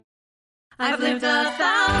I've lived 1,000 lives.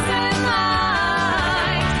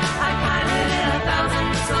 I've piloted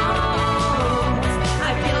 1,000 souls.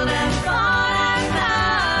 I've killed and fought at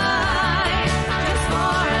night just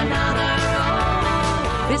for another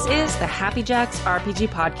role. This is the Happy Jacks RPG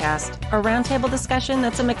Podcast, a roundtable discussion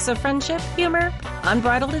that's a mix of friendship, humor,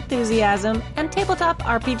 unbridled enthusiasm, and tabletop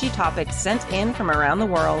RPG topics sent in from around the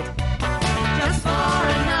world. Just for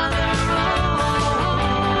another role.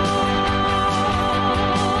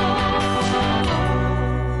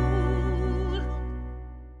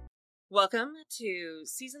 Welcome to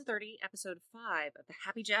Season 30, Episode 5 of the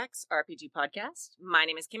Happy Jacks RPG Podcast. My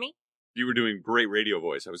name is Kimmy. You were doing great radio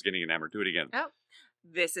voice. I was getting enamored. Do it again. Oh,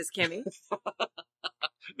 this is Kimmy.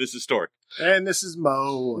 This is Stork. And this is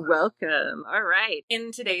Mo. Welcome. All right.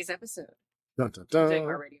 In today's episode, Dun, dun, I'm doing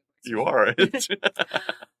dun. our radio voice. You are.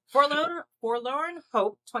 Forlorn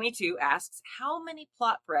Hope 22 asks, how many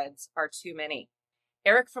plot threads are too many?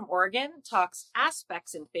 Eric from Oregon talks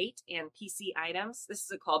aspects in Fate and PC items. This is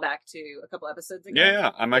a callback to a couple episodes ago. Yeah.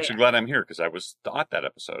 I'm actually Yeah. glad I'm here because I was at that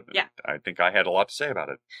episode. And Yeah. I think I had a lot to say about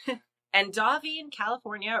it. And Davi in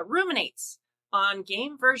California ruminates on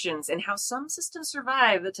game versions and how some systems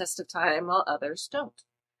survive the test of time while others don't.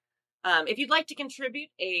 If you'd like to contribute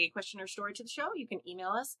a question or story to the show, you can email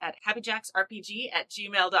us at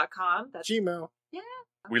happyjacksrpg@gmail.com. That's Gmail.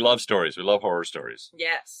 We love stories. We love horror stories.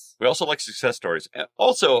 yes. We also like success stories. And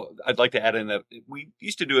also, I'd like to add in that we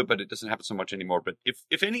used to do it, but it doesn't happen so much anymore. But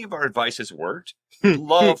if any of our advice has worked, we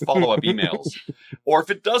love follow-up emails. Or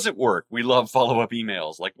if it doesn't work, we love follow-up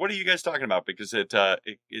emails. Like, what are you guys talking about? Because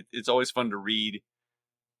it's always fun to read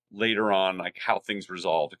later on, like, how things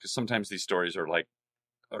resolve. Because sometimes these stories are like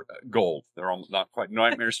gold. They're not quite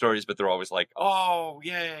nightmare stories, but they're always like, oh,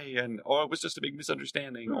 yay, and it was just a big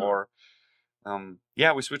misunderstanding, or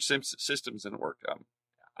we switched systems and it worked.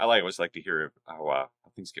 I always like to hear how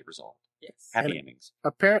things get resolved. Yes. Happy And- endings.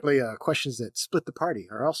 Apparently, questions that split the party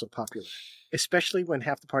are also popular, especially when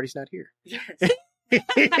half the party's not here. Yes.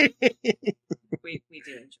 we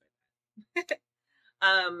do enjoy that.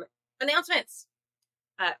 Announcements.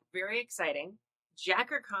 Very exciting.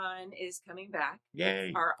 JackerCon is coming back.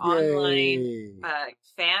 Yay. Our online Yay.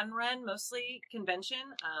 fan run, mostly convention,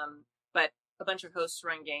 but a bunch of hosts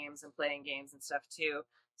run games and playing games and stuff too.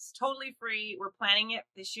 It's totally free. We're planning it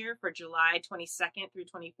this year for July 22nd through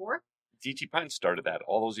 24th. DT Pine started that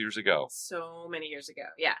all those years ago. So many years ago,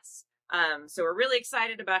 yes. So we're really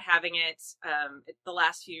excited about having it. The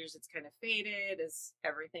last few years it's kind of faded, as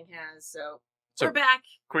everything has. So we're back.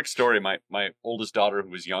 Quick story. My oldest daughter, who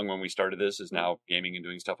was young when we started this, is now gaming and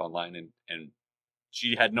doing stuff online, and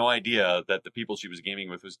she had no idea that the people she was gaming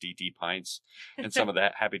with was DT Pints and some of the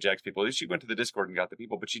Happy Jacks people. She went to the Discord and got the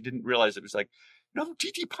people, but she didn't realize it was like, no,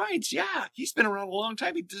 DT Pints, yeah, he's been around a long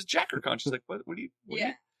time. He does JackerCon. She's like, what do you?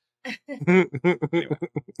 Anyway.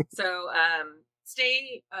 So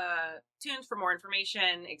stay tuned for more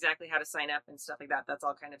information, exactly how to sign up and stuff like that. That's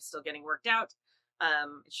all kind of still getting worked out.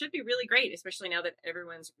 It should be really great, especially now that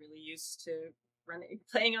everyone's really used to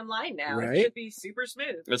playing online now. Right. It should be super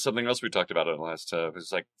smooth. That's something else we talked about in the last.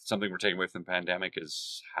 It's like something we're taking away from the pandemic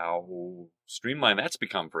is how streamlined that's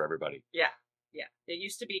become for everybody. Yeah. It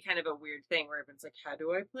used to be kind of a weird thing where everyone's like, how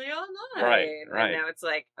do I play online? Right. And now it's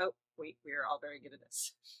like, oh, wait, we're all very good at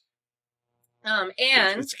this. And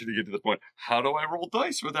It's going to get to the point. How do I roll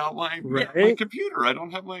dice without my Right. computer? I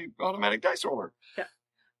don't have my automatic dice roller.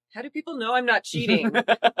 how do people know I'm not cheating?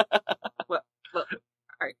 Well,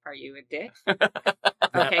 are you a dick?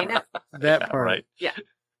 Okay, no. That part. Right.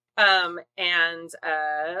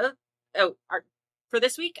 For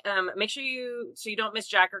this week, make sure you don't miss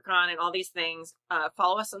JackerCon and all these things.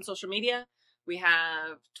 Follow us on social media. We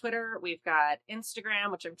have Twitter. We've got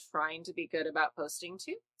Instagram, which I'm trying to be good about posting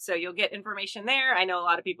to. So you'll get information there. I know a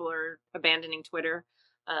lot of people are abandoning Twitter.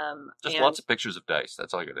 Just and- lots of pictures of dice.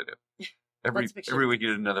 That's all you got to do. Every Lots of pictures. week you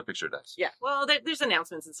get another picture of dice. Yeah, well, there's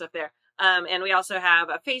announcements and stuff there. And we also have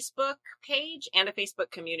a Facebook page and a Facebook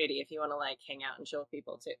community if you want to like hang out and chill with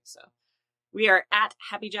people too. So we are at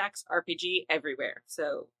Happy Jacks RPG everywhere.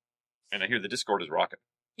 So And I hear the Discord is rocking.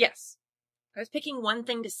 yes, I was picking one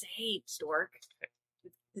thing to say, Stork.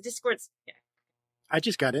 The Discord's I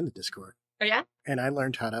just got in the Discord Oh yeah, and I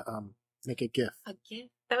learned how to make a GIF. a gift.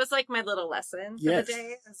 That was like my little lesson for Yes. the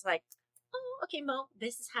day. I was like, oh, okay, Mo,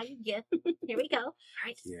 this is how you gift. Here we go. All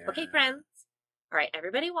right, Yeah. okay, friends. All right,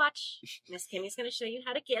 everybody, watch. Miss Kimmy's going to show you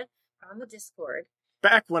how to gift on the Discord.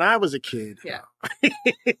 Back when I was a kid. Yeah.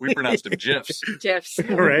 We pronounced them GIFs. GIFs.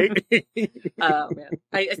 Right? Oh man,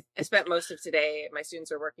 I spent most of today. My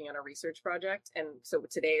students are working on a research project, and so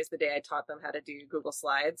today is the day I taught them how to do Google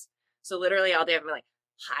Slides. So literally all day I've been like,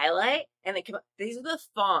 highlight, and they come up. These are the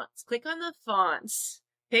fonts. Click on the fonts.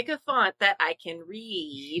 Pick a font that I can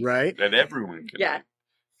read. Right? That everyone can. Yeah. read.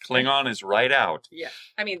 Klingon is right out. Yeah.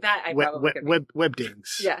 I mean, that I Web, probably could.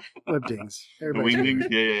 webdings. Yeah. Webdings. The Everybody's wingdings,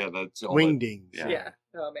 yeah, that's all. wingdings. Yeah. Yeah.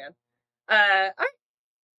 Oh man. All right.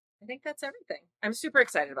 I think that's everything. I'm super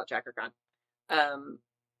excited about JackerCon.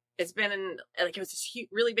 It's been it was this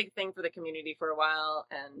really big thing for the community for a while,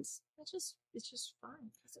 and it's just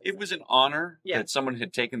fun. It was an honor Yeah. that someone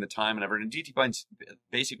had taken the time and effort. And DT Pines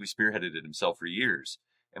basically spearheaded it himself for years.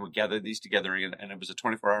 And would gather these together, and it was a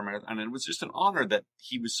 24-hour marathon. And it was just an honor that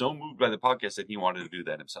he was so moved by the podcast that he wanted to do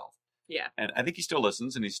that himself. Yeah. And I think he still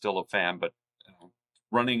listens, and he's still a fan. But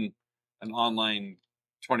running an online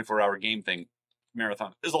 24-hour game thing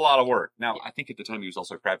marathon is a lot of work. Now, I think at the time he was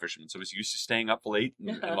also a crab fisherman, so he was used to staying up late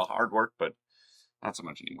and the hard work, but not so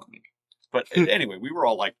much anymore, maybe. But anyway, we were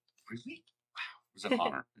all like, really? Wow, it was an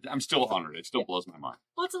honor. I'm still honored. It still blows my mind.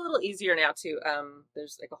 Well, it's a little easier now too.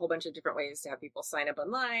 There's like a whole bunch of different ways to have people sign up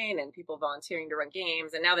online and people volunteering to run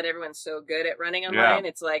games. And now that everyone's so good at running online,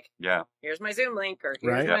 it's like, Yeah. here's my Zoom link or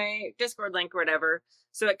here's Right. my Discord link or whatever.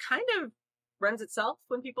 So it kind of runs itself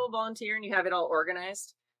when people volunteer and you have it all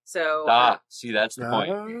organized. So, See, that's the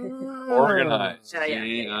point. Ah. Organized.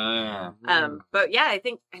 Yeah. But yeah, I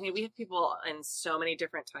mean, we have people in so many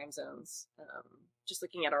different time zones. Just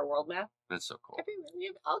looking at our world map, That's so cool. we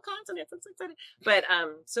have all continents. It's exciting. But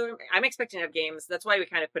so I'm expecting to have games. That's why we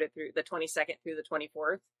kind of put it through the 22nd through the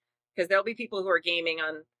 24th, because there'll be people who are gaming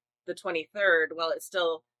on the 23rd. Well, it's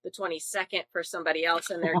still the 22nd for somebody else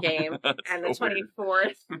in their game, and the so weird.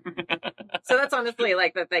 24th. So that's honestly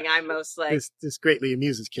like the thing I'm most like. This greatly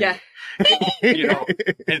amuses Kim. Yeah. You know,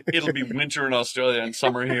 it'll be winter in Australia and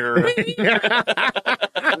summer here.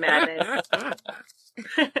 Madness.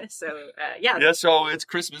 So yeah, Yeah, so it's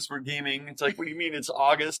Christmas for gaming. It's like, what do you mean? It's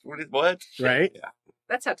August? What? Right?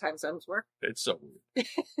 that's how time zones work. It's so weird.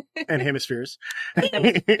 And hemispheres.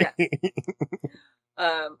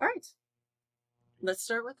 All right. Let's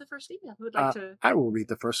start with the first email. Who would like to? I will read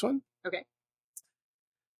the first one. Okay.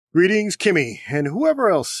 Greetings, Kimmy, and whoever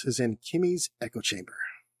else is in Kimmy's echo chamber.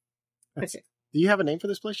 Do you have a name for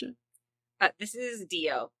this place yet? This is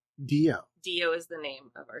Dio. Dio. Dio is the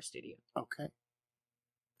name of our studio. Okay.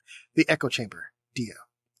 The echo chamber. Dio.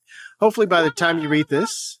 Hopefully by the time you read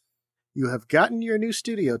this, you have gotten your new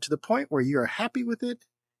studio to the point where you are happy with it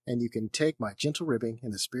and you can take my gentle ribbing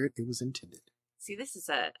in the spirit it was intended. See, this is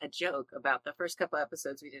a joke about the first couple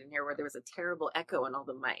episodes we did in here where there was a terrible echo in all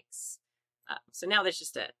the mics. So now there's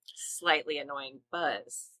just a slightly annoying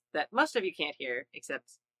buzz that most of you can't hear except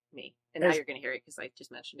me. And now As- you're going to hear it because I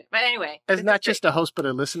just mentioned it. But anyway. As this not is just a host but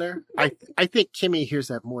a listener, I think Kimmy hears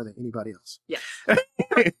that more than anybody else.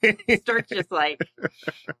 great. Start just like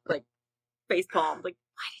face palm. Like,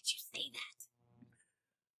 why did you say that?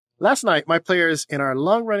 Last night, my players in our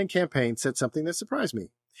long-running campaign said something that surprised me.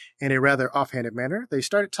 In a rather offhanded manner, they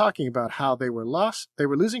started talking about how they were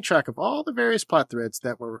losing track of all the various plot threads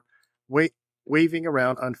that were waving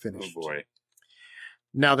around Oh unfinished. boy.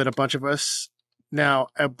 Now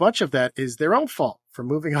a bunch of that is their own fault for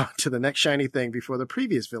moving on to the next shiny thing before the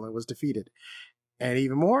previous villain was defeated. And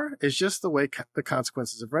even more is just the way the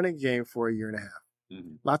consequences of running a game for a year and a half.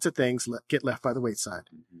 Mm-hmm. Lots of things get left by the wayside.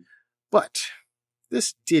 Mm-hmm. But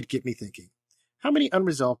this did get me thinking. How many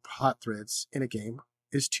unresolved plot threads in a game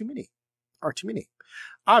is too many?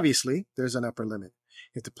 Obviously, there's an upper limit.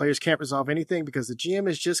 If the players can't resolve anything because the GM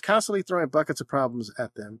is just constantly throwing buckets of problems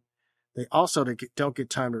at them, they also don't get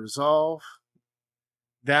time to resolve.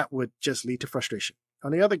 That would just lead to frustration.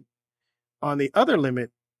 On the other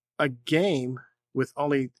limit, a game with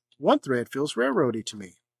only one thread feels railroady to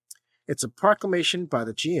me. It's a proclamation by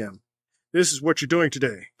the GM. This is what you're doing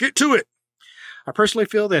today. Get to it! I personally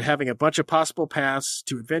feel that having a bunch of possible paths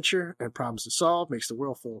to adventure and problems to solve makes the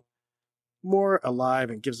world feel more alive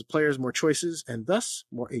and gives the players more choices and thus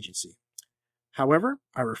more agency. However,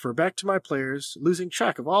 I refer back to my players losing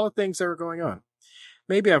track of all the things that are going on.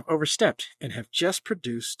 Maybe I've overstepped and have just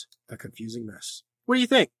produced a confusing mess. What do you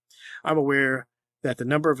think? I'm aware that the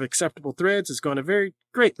number of acceptable threads is going to vary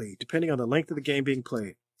greatly depending on the length of the game being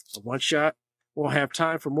played. A one-shot won't have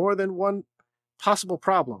time for more than one possible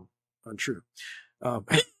problem. Untrue.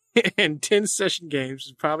 And 10-session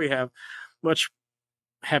games probably have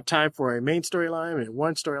time for a main storyline and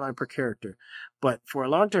one storyline per character. But for a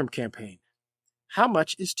long-term campaign, how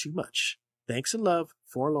much is too much? Thanks and love,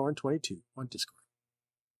 Forlorn22 on Discord.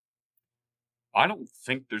 I don't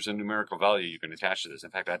think there's a numerical value you can attach to this. In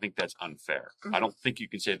fact, I think that's unfair. Mhm. I don't think you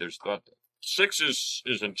can say there's 6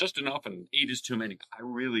 isn't just enough and 8 is too many.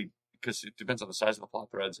 Because it depends on the size of the plot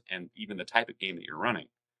threads and even the type of game that you're running.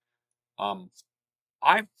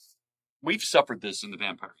 we've suffered this in the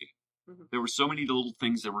vampire game. Mhm. There were so many little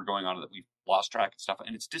things that were going on that we've lost track of stuff,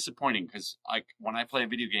 and it's disappointing because when I play a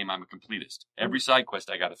video game, I'm a completist. Every side quest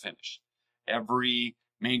I got to finish. Every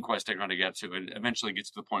main quest I got to get to, and eventually gets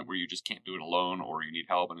to the point where you just can't do it alone, or you need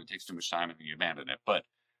help, and it takes too much time, and you abandon it. But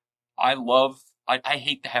I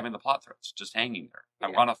hate having the plot threads just hanging there. I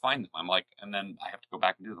Yeah. want to find them. I'm like, and then I have to go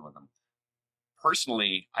back and do them with them.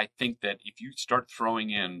 Personally, I think that if you start throwing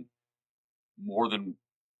in more than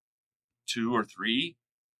 2 or 3,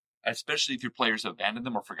 especially if your players have abandoned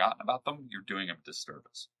them or forgotten about them, you're doing them a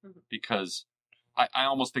disservice. Mhm. Because I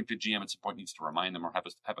almost think the GM at some point needs to remind them or have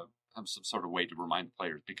some sort of way to remind the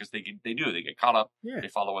players, because they get caught up, Yeah. they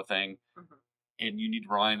follow a thing, Mhm. and you need to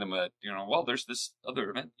remind them that, well, there's this other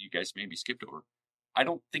event you guys maybe skipped over. I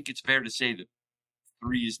don't think it's fair to say that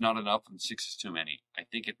 3 is not enough and 6 is too many. I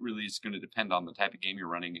think it really is going to depend on the type of game you're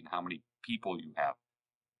running and how many people you have.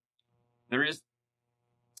 There's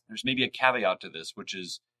maybe a caveat to this, which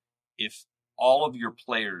is if all of your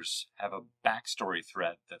players have a backstory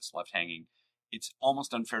thread that's left hanging, it's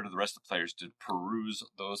almost unfair to the rest of the players to peruse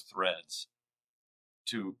those threads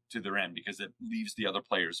to their end, because it leaves the other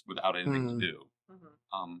players without anything to do.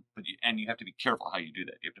 Mhm. But you have to be careful how you do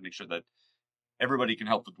that. You have to make sure that everybody can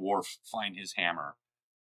help the dwarf find his hammer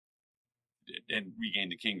and regain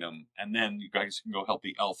the kingdom, and then you guys can go help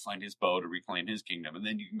the elf find his bow to reclaim his kingdom, and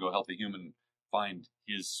then you can go help the human find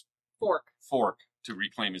his Fork. to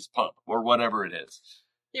reclaim his pub, or whatever it is.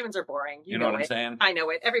 Humans are boring. You know what I'm it. saying? I know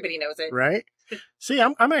it. Everybody knows it. Right? See,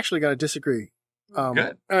 I'm actually going to disagree.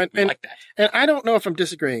 Good. And, We like that. and I don't know if I'm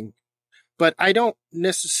disagreeing, but I don't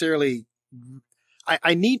necessarily.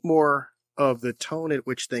 I need more of the tone at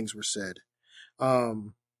which things were said,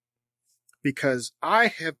 because I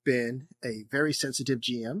have been a very sensitive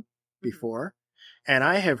GM before, and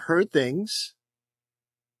I have heard things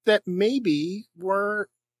that maybe were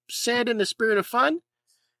said in the spirit of fun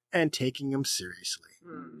and taking them seriously.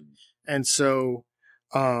 Mm. And so,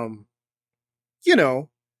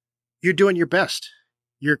 you're doing your best.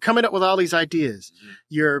 You're coming up with all these ideas. Mhm.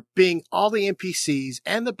 You're being all the NPCs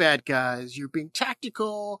and the bad guys. You're being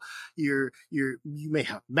tactical. You may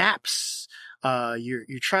have maps. You're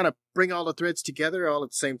trying to bring all the threads together all at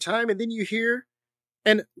the same time. And then you hear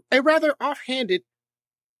a rather offhanded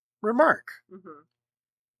remark. Mhm.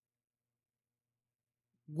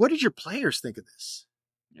 What did your players think of this?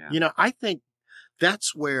 Yeah. I think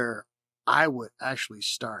that's where I would actually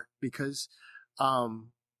start, because,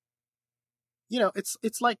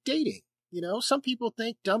 it's like dating. Some people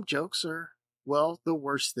think dumb jokes are, the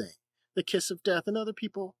worst thing, the kiss of death, and other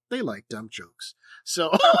people, they like dumb jokes.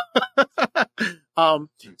 So, That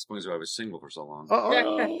explains why I was single for so long.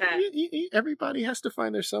 everybody has to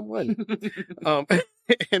find their someone.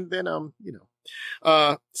 And then,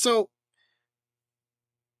 so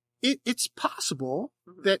it's possible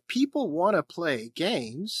Mhm. that people want to play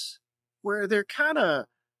games where they're kind of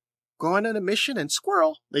going on a mission and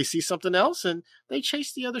squirrel, they see something else and they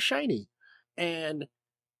chase the other shiny. And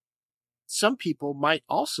some people might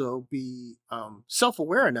also be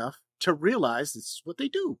self-aware enough to realize this is what they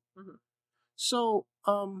do. Mhm. So,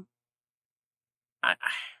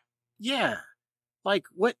 like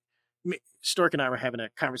what Stork and I were having a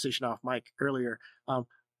conversation off mic earlier.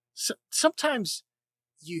 Sometimes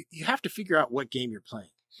you have to figure out what game you're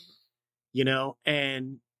playing,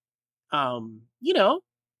 and,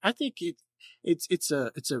 I think it's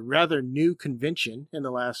a rather new convention in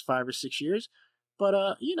the last 5 or 6 years, but,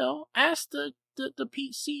 ask the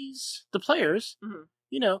PCs, the players,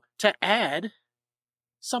 Mhm. to add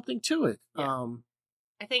something to it. Yeah.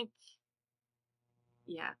 I think,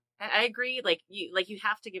 yeah, I agree. Like you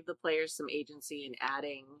have to give the players some agency in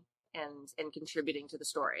adding and contributing to the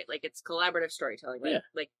story. Like, it's collaborative storytelling, right? Yeah.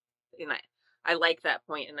 Like, and I like that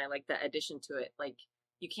point, and I like that addition to it. Like,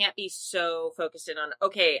 you can't be so focused in on,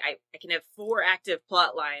 okay, I can have 4 active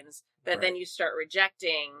plot lines that Right. then you start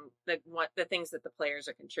rejecting the things that the players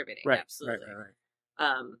are contributing. Right. Absolutely. Right.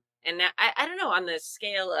 And that, I don't know, on the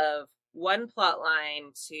scale of one plot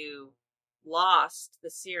line to Lost, the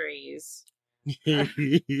series.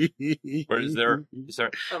 Or is there?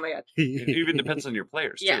 Oh my God. It even depends on your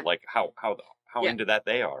players too, Yeah. like how Yeah. into that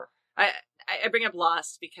they are. I bring up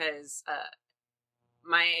Lost because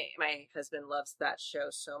my husband loves that show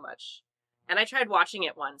so much, and I tried watching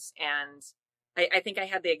it once, and I think I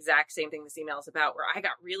had the exact same thing this email is about, where I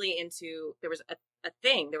got really into, there was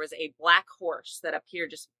a black horse that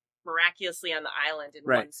appeared just miraculously on the island in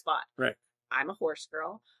Right. one spot. Right. I'm a horse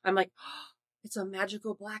girl. I'm like, oh, it's a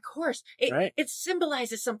magical black horse. It Right. it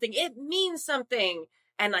symbolizes something. It means something,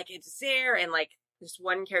 and like it's there, and like this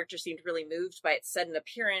one character seemed really moved by its sudden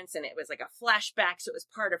appearance, and it was like a flashback, so it was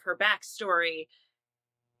part of her backstory,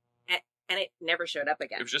 and it never showed up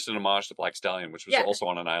again. It was just an homage to Black Stallion, which was Yeah. also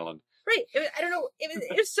on an island. Right. I don't know.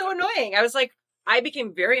 It was so annoying. I was like, I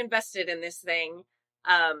became very invested in this thing,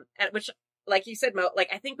 and which, like you said, Mo, like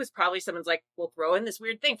I think was probably someone's like, we'll throw in this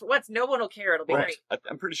weird thing for once. No one will care. It'll be Right. great.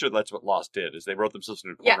 I'm pretty sure that's what Lost did, is they wrote themselves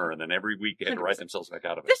in a Yeah. corner, and then every week they had to write 100%. themselves back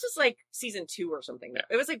out of it. This was like season 2 or something. Yeah.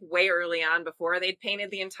 It was like way early on before they'd painted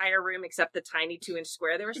the entire room except the tiny 2-inch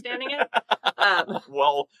square they were standing in.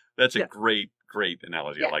 Well, that's a Yeah. great Yeah.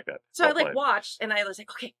 analogy. I like that. So Well I like played. watched, and I was like,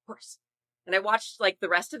 okay, horse. And I watched like the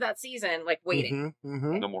rest of that season, like waiting.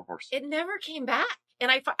 No more horse. It never came back, and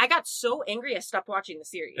I got so angry I stopped watching the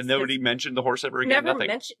series. And nobody mentioned the horse ever again? never Nothing.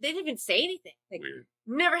 mentioned. They didn't even say anything. Like, Weird.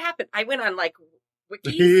 never happened. I went on like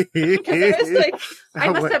wiki because I was like, I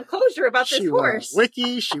must have closure about this She went on horse.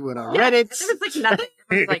 Wiki, she went on Yeah, Reddit. there was like nothing.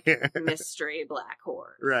 It was like mystery black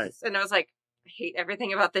horse. Right. And I was like, I hate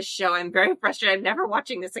everything about this show. I'm very frustrated. I'm never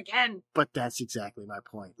watching this again. But that's exactly my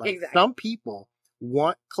point. Like Exactly. some people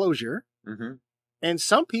want closure, Mm-hmm. and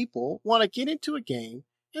some people want to get into a game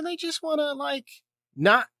and they just want to like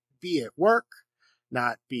not be at work,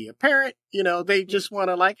 not be a parent. You know, they just want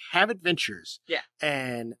to like have adventures. Yeah.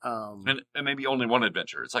 And And maybe only one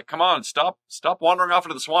adventure. It's like, come on, stop wandering off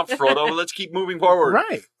into the swamp, Frodo. Let's keep moving forward.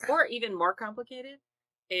 right. Or even more complicated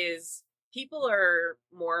is people are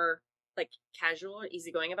more like casual or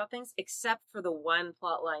easygoing about things, except for the one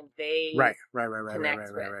plot line they Right.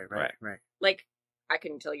 connect with. Right. Like, I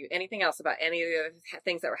couldn't tell you anything else about any of the other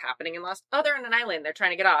things that were happening in Lost. Oh, they're on an island. They're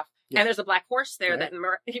trying to get off. Yeah. And there's a black horse there Right.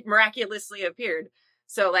 that miraculously appeared.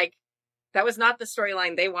 So, like, that was not the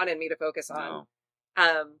storyline they wanted me to focus on.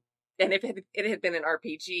 No. And if it had been an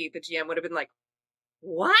RPG, the GM would have been like,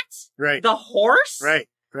 what? Right. The horse? Right.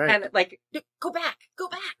 Right. And, like, go back.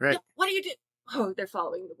 Right. No, what do you do? Oh, they're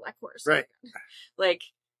following the black horse. Right. Like,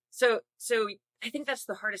 so I think that's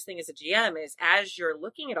the hardest thing as a GM is as you're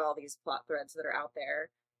looking at all these plot threads that are out there,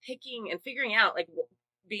 picking and figuring out, like,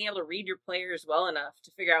 being able to read your players well enough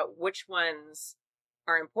to figure out which ones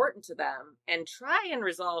are important to them and try and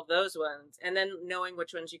resolve those ones, and then knowing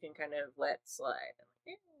which ones you can kind of let slide.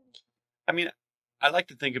 I mean, I like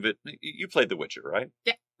to think of it. You played The Witcher, right?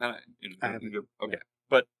 Yeah. I haven't. Okay.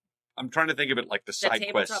 But I'm trying to think of it like the The side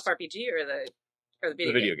tabletop quests. RPG or the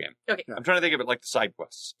The video game. Okay. I'm trying to think of it like the side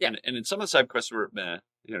quests. Yeah. And in some of the side quests were,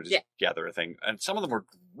 just Yeah. gather a thing. And some of them were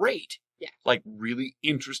great. Yeah. Like really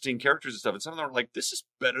interesting characters and stuff. And some of them were like, this is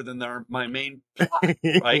better than my main plot.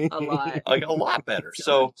 Right? A lot. Like a lot better.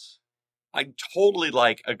 So I totally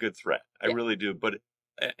like a good threat. I Yeah. really do. But,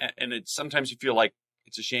 and it's sometimes you feel like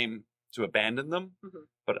it's a shame to abandon them. Mhm.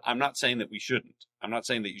 But I'm not saying that we shouldn't. I'm not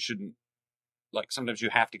saying that you shouldn't. Like sometimes you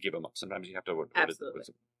have to give them up. Sometimes you have to. Absolutely.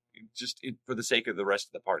 Just for the sake of the rest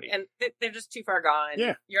of the party. And they're just too far gone.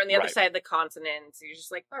 Yeah. You're on the other Right. side of the continent, so you're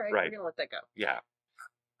just like, all right, Right. we're gonna let that go. Yeah.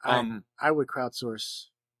 I would crowdsource,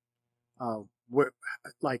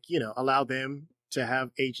 allow them to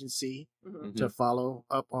have agency Mhm. to follow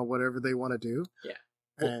up on whatever they want to do. Yeah.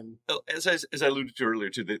 And As I alluded to earlier,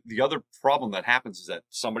 too, the other problem that happens is that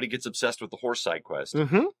somebody gets obsessed with the horse side quest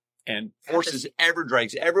and forces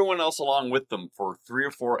drags everyone else along with them for 3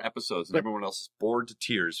 or 4 episodes, and But- everyone else is bored to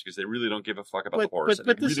tears because they really don't give a fuck about But- the horse, but and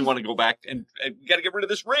they this really is- want to go back and you got to get rid of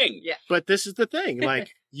this ring. Yeah. But this is the thing,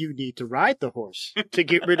 like you need to ride the horse to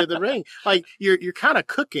get rid of the ring. Like you're kind of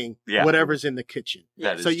cooking Yeah. whatever's in the kitchen.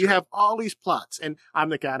 That is So you true. have all these plots, and I'm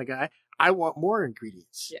the kind of guy, I want more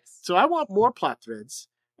ingredients. Yes. So I want more plot threads,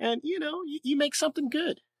 and you make something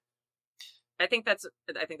good. I think that's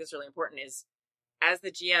really important is as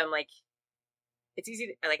the GM, like it's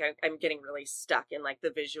easy to, like I'm getting really stuck in like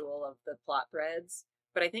the visual of the plot threads,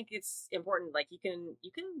 but I think it's important like you can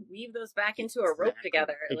weave those back into a rope Exactly.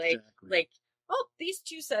 together. Exactly. Like oh, these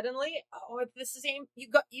two suddenly it's the same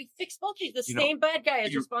you fixed both these. The You know, same bad guy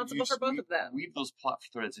is You- responsible you for both of them. Weave those plot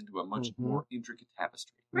threads into a much Mhm. more intricate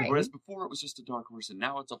tapestry. Right. Whereas before it was just a dark horse, and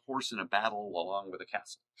now it's a horse in a battle along with a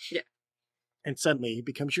castle. And suddenly it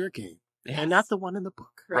becomes your game, Yes. and not the one in the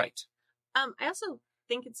book. Right. I also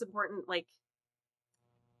think it's important like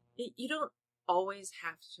you don't always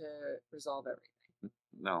have to resolve everything.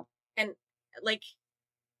 No. Like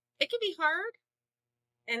it can be hard,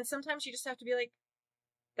 and sometimes you just have to be like,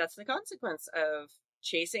 that's the consequence of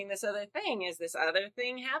chasing this other thing. Is this other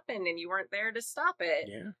thing happened and you weren't there to stop it?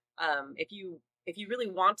 Yeah. If you really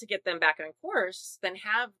want to get them back on course, then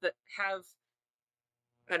have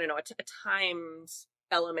I don't know a timed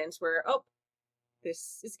element where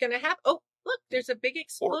this is going to happen. Oh, look, there's a big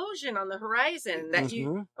explosion on the horizon that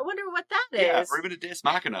Mhm. I wonder what that is. Yeah, or even a Deus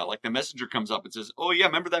Machina, like the messenger comes up and says, "Oh yeah,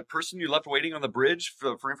 remember that person you left waiting on the bridge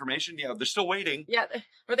for information? Yeah, they're still waiting. Yeah,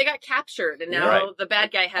 or they got captured, and now Right. the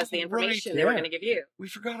bad guy has the Oh, information right, they were yeah. going to give you. We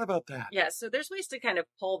forgot about that." Yeah, so there's ways to kind of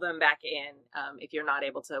pull them back in if you're not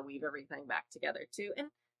able to weave everything back together too.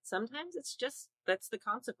 And sometimes it's just that's the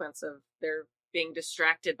consequence of their being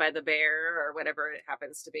distracted by the bear or whatever it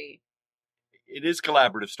happens to be. It is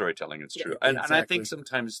collaborative storytelling. It's Yeah, true, and I exactly. think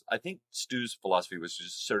sometimes Stu's philosophy was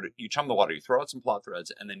just sort of you chum the water, you throw out some plot threads,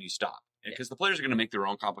 and then you stop because the players are going to make their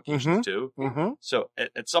own complications too. Mhm. So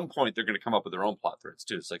at some point, they're going to come up with their own plot threads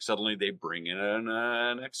too. It's like suddenly they bring in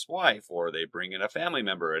an ex-wife or they bring in a family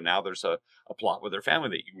member, and now there's a plot with their family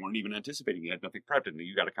that you weren't even anticipating. You had nothing prepped, and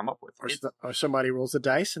you got to come up with. Or somebody rolls the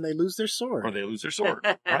dice and they lose their sword. Or they lose their sword,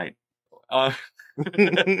 right?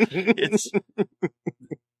 It's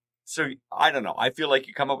so I don't know. I feel like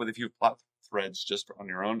you come up with a few plot threads just on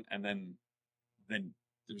your own, and then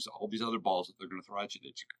there's all these other balls that they're going to throw at you that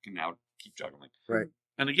you can now keep juggling. Right.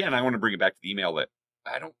 And again, I want to bring it back to the email that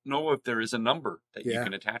I don't know if there is a number that you Yeah.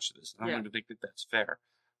 can attach to this. I don't Yeah. even think that that's fair.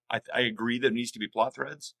 I agree there needs to be plot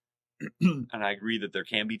threads, and I agree that there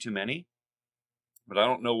can be too many, but I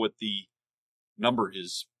don't know what the number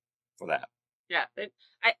is for that. Yeah,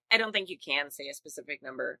 I don't think you can say a specific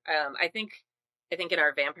number. I think in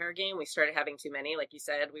our vampire game we started having too many. Like you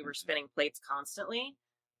said, we were spinning plates constantly.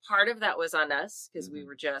 Part of that was on us because we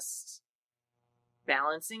were just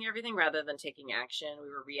balancing everything rather than taking action. We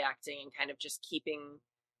were reacting and kind of just keeping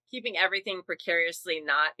everything precariously,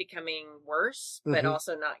 not becoming worse, but Mhm.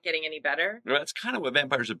 also not getting any better. Well, that's kind of what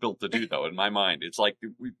vampires are built to do, though, in my mind. It's like,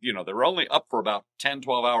 they're only up for about 10,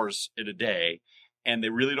 12 hours in a day, and they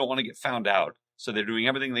really don't want to get found out. So they're doing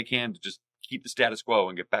everything they can to just keep the status quo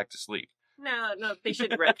and get back to sleep. No, they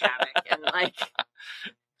should wreak havoc and like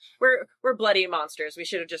we're bloody monsters. We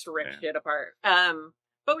should have just ripped it apart.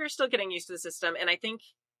 But we were still getting used to the system, and I think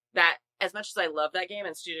that as much as I love that game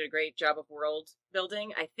and Stu did a great job of world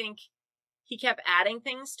building, I think he kept adding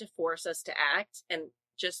things to force us to act and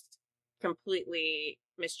just completely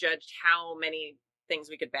misjudged how many things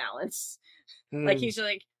we could balance. Like he's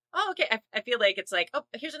like, oh, okay. I feel like it's like, oh,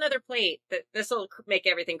 here's another plate that this will make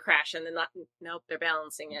everything crash, and then nope, they're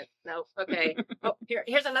balancing it. Nope, okay. Oh,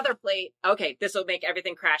 here's another plate. Okay, this will make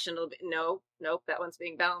everything crash, and it'll be nope, that one's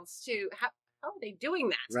being balanced too. How are they doing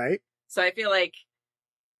that? Right. So I feel like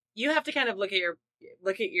you have to kind of look at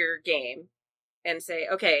your game and say,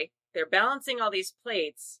 okay, they're balancing all these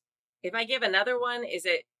plates. If I give another one, is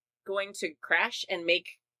it going to crash and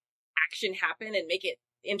make action happen and make it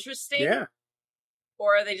interesting? Yeah.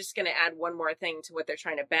 Or are they just going to add one more thing to what they're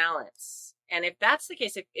trying to balance? And if that's the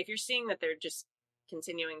case, if you're seeing that they're just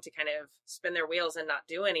continuing to kind of spin their wheels and not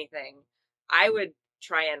do anything, I would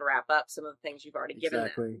try and wrap up some of the things you've already given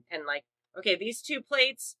them. And like, okay, these two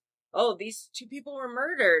plates, oh, these two people were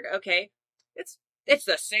murdered. Okay, it's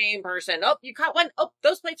the same person. Oh, you caught one. Oh,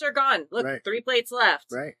 those plates are gone. Look, Right. 3 plates left.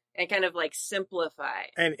 Right. And kind of like simplify.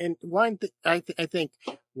 And I think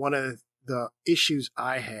one of the issues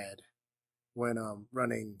I had when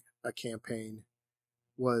running a campaign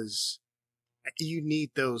was you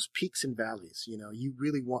need those peaks and valleys. You know, you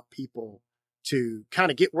really want people to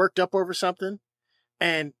kind of get worked up over something,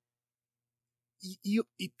 and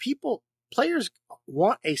players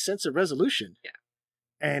want a sense of resolution. Yeah.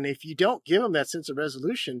 And if you don't give them that sense of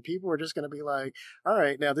resolution, people are just going to be like, all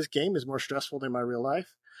right, now this game is more stressful than my real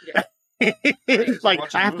life. Yeah. Like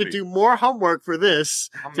watching I a have to movie. do more homework for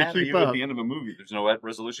this How to mad are keep you at up. the end of a movie? There's no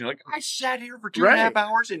resolution. You're like, I sat here for 2.5 Right.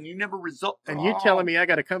 hours and you never result. And you're telling me I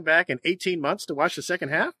got to come back in 18 months to watch the second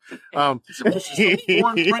half? It's a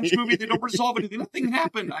foreign French movie. They don't resolve anything. Nothing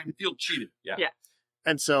happened. I feel cheated. Yeah.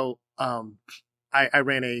 And so I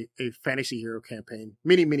ran a fantasy hero campaign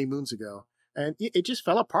many, many moons ago, and it just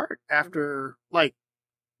fell apart after like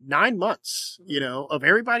 9 months, you know, of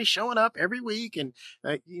everybody showing up every week. And,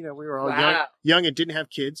 you know, we were all Wow. young and didn't have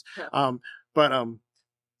kids.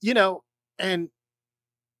 You know, and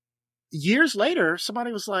years later,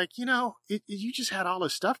 somebody was like, you know, you just had all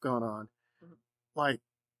this stuff going on. Mhm. Like,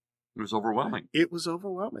 It was overwhelming. it was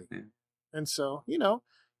overwhelming. Yeah. And so, you know,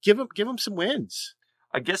 give them some wins.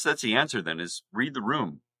 I guess that's the answer then is read the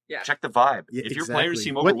room. Yeah. Check the vibe. Yeah, if your players exactly.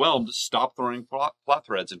 seem What- overwhelmed, stop throwing plot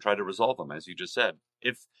threads and try to resolve them, as you just said.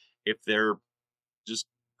 If they're just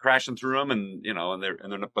crashing through them and you know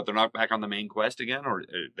but they're not back on the main quest again, or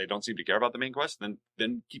they don't seem to care about the main quest,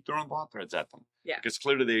 then keep throwing plot threads at them. Yeah. Because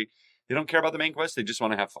clearly they don't care about the main quest. They just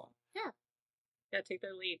want to have fun. Yeah, take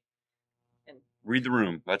their lead. And Read the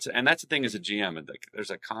room. That's the thing as a GM. There's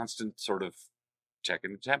a constant sort of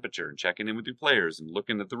checking the temperature and checking in with your players and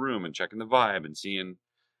looking at the room and checking the vibe and seeing,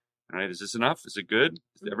 all right, is this enough? Is it good?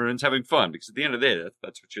 Everyone's having fun, because at the end of the day,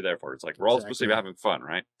 that's what you're there for. It's like, we're all supposed to be having fun,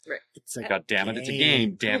 right? It's a God damn it, it's a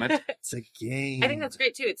game, damn it. It's a game. I think that's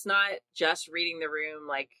great too. It's not just reading the room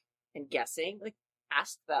and guessing.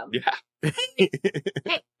 Ask them. Yeah.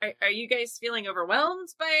 Hey, are you guys feeling overwhelmed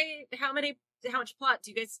by how much plot?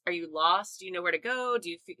 Are you lost? Do you know where to go? Do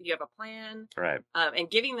you have a plan? Right. And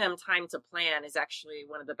giving them time to plan is actually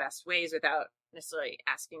one of the best ways without necessarily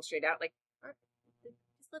asking straight out.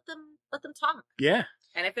 Just let them talk. Yeah.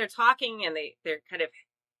 And if they're talking and they're kind of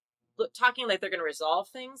talking like they're going to resolve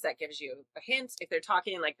things, that gives you a hint. If they're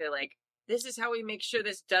talking like they're like, this is how we make sure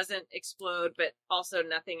this doesn't explode, but also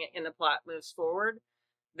nothing in the plot moves forward,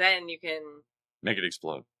 then you can make it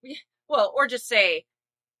explode. Well, or just say,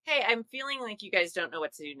 hey, I'm feeling like you guys don't know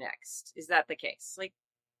what to do next. Is that the case?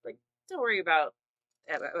 Don't worry about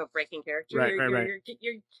breaking character. Right.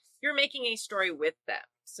 You're making a story with them.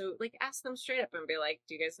 So ask them straight up and be like,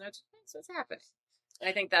 do you guys know what's happening? And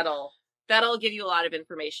I think that'll give you a lot of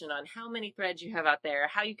information on how many threads you have out there,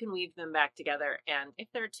 how you can weave them back together, and if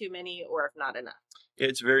there are too many or if not enough.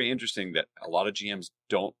 It's very interesting that a lot of GMs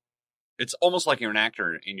don't. It's almost like you're an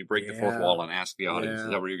actor and you break the fourth wall and ask the audience. Yeah.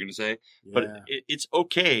 Is that what you're going to say? Yeah. But it's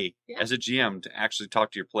okay Yeah. as a GM to actually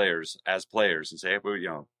talk to your players as players and say,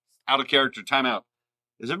 well, out of character, timeout.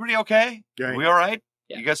 Is everybody okay? Right. Are we all right?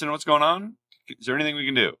 Yeah. You guys know what's going on? Is there anything we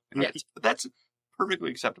can do? And Yeah. that's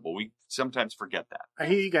perfectly acceptable. We sometimes forget that. I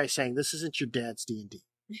hear you guys saying this isn't your dad's D&D.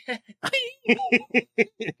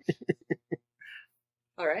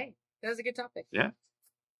 All right. That was a good topic. Yeah.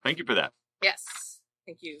 Thank you for that. Yes.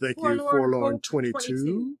 Thank you. Thank you, Forlorn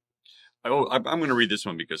 22. Oh, I'm going to read this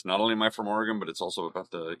one because not only am I from Oregon, but it's also about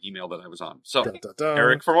the email that I was on. So, Dun, dun, dun.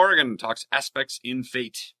 Eric from Oregon talks aspects in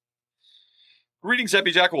Fate. Greetings,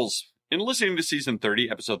 Happy Jackals. In listening to Season 30,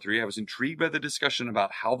 Episode 3, I was intrigued by the discussion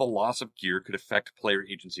about how the loss of gear could affect player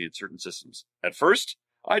agency in certain systems. At first,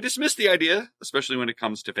 I dismissed the idea, especially when it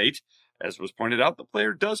comes to Fate. As was pointed out, the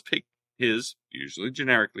player does pick his, usually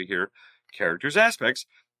generically here, character's aspects,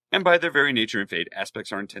 and by their very nature in Fate,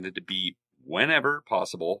 aspects are intended to be, whenever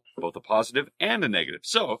possible, both a positive and a negative.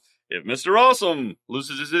 So, if Mr. Awesome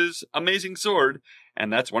loses his amazing sword,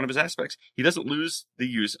 and that's one of his aspects, he doesn't lose the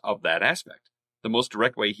use of that aspect. The most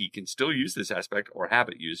direct way he can still use this aspect or have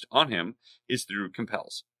it used on him is through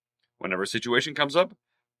compels. Whenever a situation comes up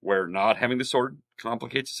where not having the sword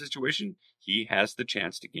complicates the situation, he has the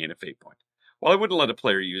chance to gain a fate point. While I wouldn't let a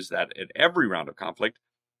player use that at every round of conflict,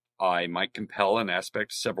 I might compel an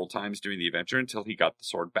aspect several times during the adventure until he got the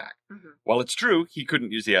sword back. Mm-hmm. While it's true he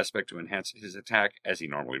couldn't use the aspect to enhance his attack as he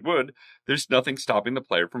normally would, there's nothing stopping the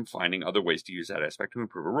player from finding other ways to use that aspect to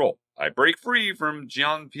improve a roll. I break free from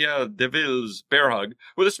Jean-Pierre Deville's bear hug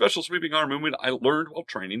with a special sweeping arm movement I learned while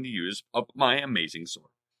training the use of my amazing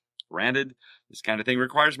sword. Granted, this kind of thing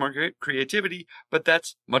requires more creativity, but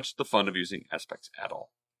that's much the fun of using aspects at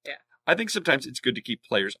all. Yeah. I think sometimes it's good to keep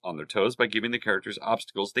players on their toes by giving the characters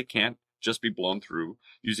obstacles they can't just be blown through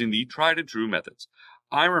using the tried and true methods.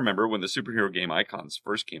 I remember when the superhero game Icons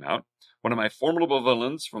first came out, one of my formidable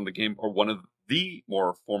villains from the game, or one of the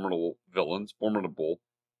more formidable villains,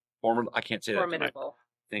 I can't say that tonight. Formidable.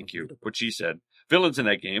 Thank you. What she said. Villains in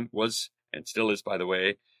that game was, and still is by the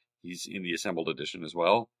way, he's in the assembled edition as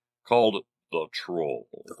well, called the Troll.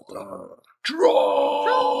 Troll!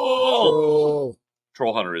 Oh.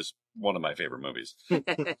 Troll Hunter is one of my favorite movies.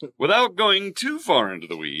 Without going too far into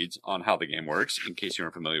the weeds on how the game works, in case you're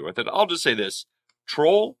unfamiliar with it, I'll just say this.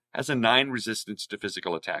 Troll has a 9 resistance to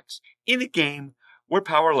physical attacks in a game where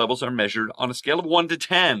power levels are measured on a scale of 1 to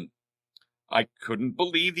 10. I couldn't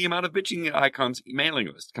believe the amount of bitching at Icon's mailing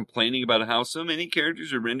list, complaining about how so many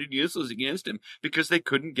characters are rendered useless against him because they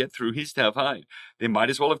couldn't get through his tough hide. They might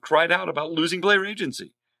as well have cried out about losing player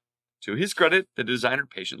agency. To his credit, the designer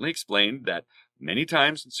patiently explained that many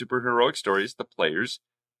times in superheroic stories, the players,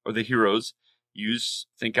 or the heroes,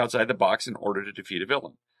 think outside the box in order to defeat a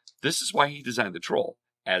villain. This is why he designed the Troll,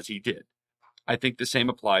 as he did. I think the same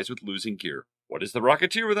applies with losing gear. What is the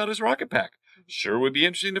Rocketeer without his rocket pack? Sure would be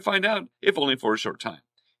interesting to find out, if only for a short time.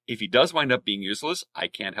 If he does wind up being useless, I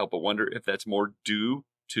can't help but wonder if that's more due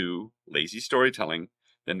to lazy storytelling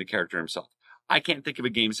than the character himself. I can't think of a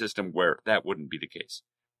game system where that wouldn't be the case.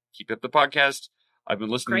 Keep up the podcast. I've been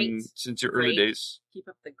listening since your early days. Keep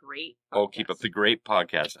up the great podcast. Oh, keep up the great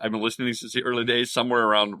podcast. I've been listening since the early days, somewhere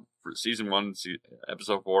around season 1,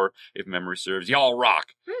 episode 4, if memory serves. Y'all rock.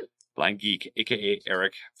 Blind Geek, a.k.a.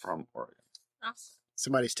 Eric from Oregon. Awesome.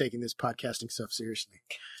 Somebody's taking this podcasting stuff seriously.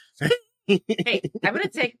 Hey, I'm gonna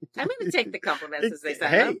take the compliments as they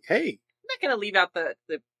sound. Hey. I'm not gonna leave out the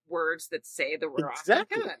words that say the Rakhtan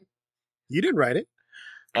Exactly. Khan. You didn't write it.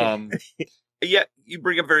 Yeah, you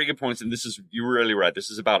bring up very good points, and you were really right.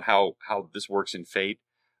 This is about how this works in Fate.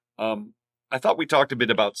 I thought we talked a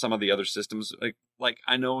bit about some of the other systems. Like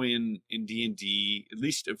I know in D&D, at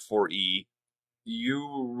least at 4E,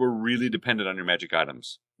 you were really dependent on your magic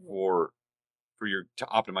items to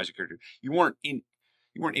optimize your character. You weren't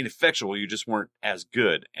ineffectual, you just weren't as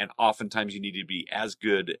good. And oftentimes you needed to be as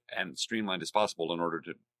good and streamlined as possible in order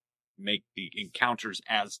to make the encounters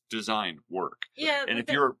as designed work. Yeah. And like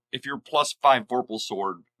if your +5 Vorpal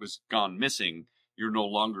sword was gone missing, you're no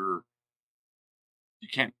longer, you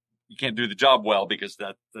can't do the job well because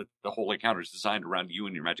the whole encounter is designed around you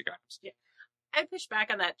and your magic items. Yeah. I push back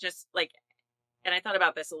on that just like, and I thought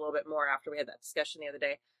about this a little bit more after we had that discussion the other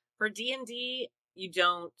day. For D&D, you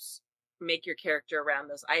don't make your character around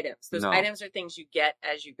those items. Those No. items are things you get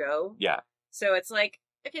as you go. Yeah. So it's like,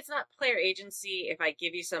 if it's not player agency, if I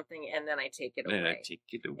give you something and then I take it Then I away, take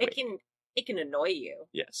it away. it can annoy you.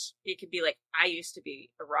 Yes. It could be like, I used to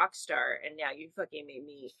be a rock star and now you fucking made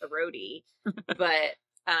me a roadie. But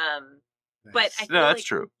But I feel No, that's like,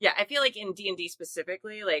 true. yeah, I feel like in D&D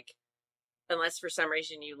specifically, like, unless for some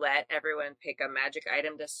reason you let everyone pick a magic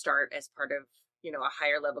item to start as part of, you know, a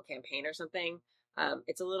higher level campaign or something,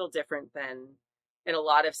 it's a little different than in a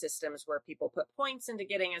lot of systems where people put points into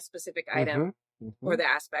getting a specific item or the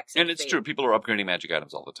aspects. And in it's Fate. true. People are upgrading magic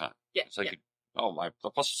items all the time. Yeah, It's like, yeah. oh, my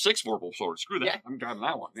 +6 Vorpal sword. Screw that. Yeah. I'm driving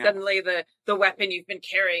that one. Yeah. Suddenly the weapon you've been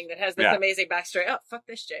carrying that has this Yeah. amazing backstory. Oh, fuck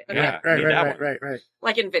this shit. Okay. Yeah. need that one. Right.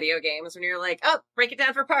 Like in video games when you're like, oh, break it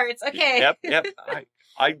down for parts. Okay. Yep.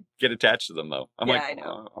 I get attached to them though. I'm Yeah, like, I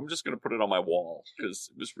know. I'm just going to put it on my wall because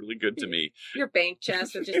it was really good to me. Your bank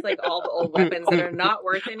chest with just like all the old weapons that are not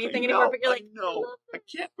worth anything anymore, but you're like, no, I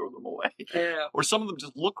can't throw them away. I know. Or some of them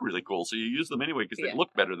just look really cool, so you use them anyway because Yeah. they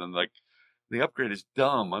look better than like the upgrade is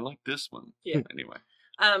dumb. I like this one. Yeah. Anyway.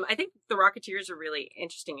 I think the Rocketeer is a really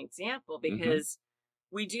interesting example Mm-hmm. because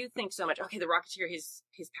we do think so much. Okay, the Rocketeer, his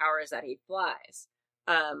power is that he flies,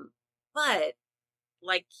 but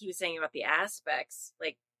like he was saying about the aspects,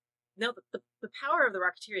 like no, the power of the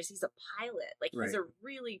Rocketeer is he's a pilot. Like he's a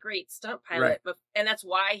really great stunt pilot, but and that's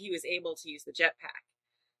why he was able to use the jetpack.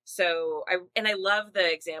 So I love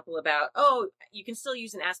the example about, oh, you can still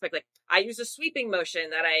use an aspect like I use a sweeping motion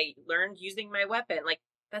that I learned using my weapon. Like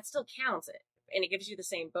that still counts it. And it gives you the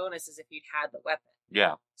same bonus as if you'd had the weapon.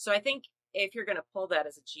 Yeah. So I think if you're going to pull that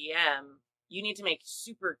as a GM, you need to make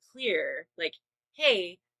super clear, like,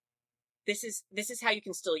 hey, this is how you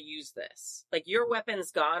can still use this. Like your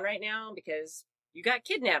weapon's gone right now because you got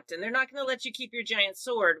kidnapped and they're not going to let you keep your giant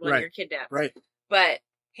sword when you're kidnapped. Right. But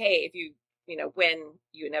hey, if you know, when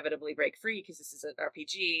you inevitably break free, because this is an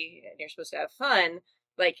RPG and you're supposed to have fun,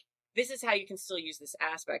 like this is how you can still use this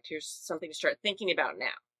aspect. Here's something to start thinking about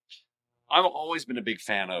now. I've always been a big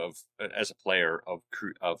fan of, as a player,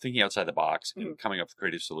 of thinking outside the box and coming up with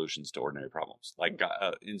creative solutions to ordinary problems. Like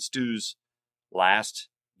in Stu's last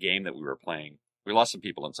game that we were playing, we lost some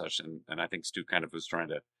people and such, and I think Stu kind of was trying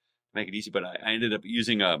to make it easy, but I ended up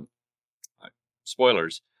using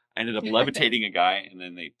spoilers. I ended up levitating a guy, and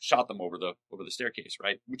then they shot them over the staircase,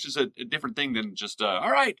 right? Which is a different thing than just all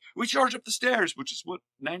right, we charge up the stairs, which is what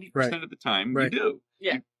 90% of the time you do.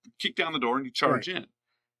 Yeah, you kick down the door and you charge in.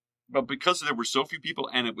 But because there were so few people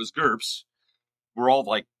and it was GURPS, we're all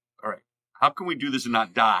like, all right, how can we do this and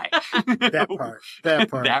not die? That part.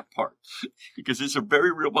 That part. Because it's a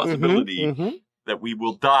very real possibility that we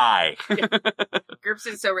will die. GURPS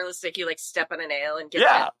is so realistic. You like step on a nail and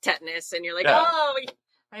get tetanus, and you're like, oh,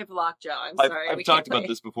 I have lockjaw. I'm sorry. I've talked about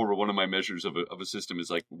this before, but one of my measures of a system is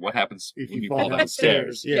like, what happens if when you fall fall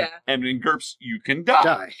downstairs? Yeah. And in GURPS, you can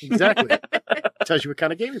die. Exactly. Tells you what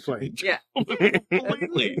kind of game you're playing. Yeah.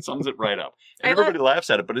 Completely. It sums it right up. And everybody laughs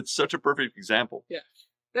at it, but it's such a perfect example. Yeah.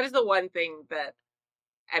 That is the one thing that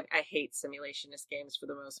I hate simulationist games for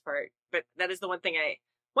the most part. But that is the one thing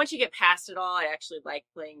once you get past it all, I actually like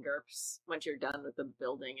playing GURPS once you're done with the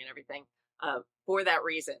building and everything. For that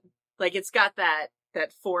reason. Like it's got that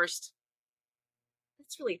forced.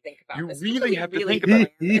 Let's really think about this. You really have to think about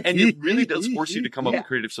it. And it really does force you to come up with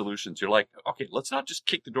creative solutions. You're like, okay, let's not just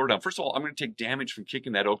kick the door down. First of all, I'm going to take damage from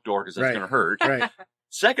kicking that oak door because that's going to hurt. Right.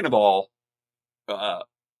 Second of all,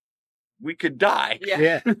 we could die.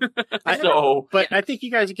 Yeah. But I think you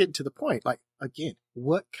guys are getting to the point. Like, again,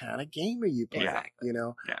 what kind of game are you playing? Exactly. You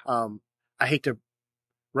know? Yeah. I hate to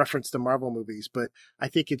reference the Marvel movies, but I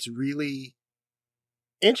think it's really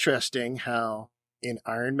interesting how in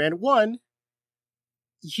Iron Man 1,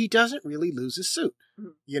 he doesn't really lose his suit.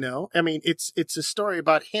 You know? I mean, it's a story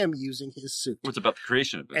about him using his suit. It's about the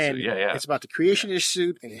creation of the and suit. Yeah. It's about the creation of his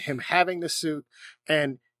suit and him having the suit.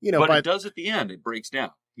 And you know, but by, it does at the end. It breaks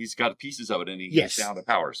down. He's got pieces of it, and he Yes. gets down to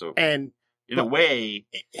power. So, and in a way,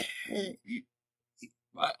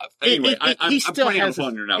 anyway, he I'm still pointing has on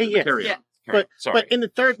a- the phone now. yeah. Carry Yeah. on. Carry on. Sorry. but in the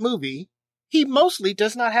third movie, he mostly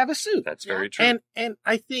does not have a suit. That's very true. And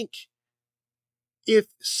I think if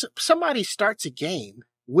somebody starts a game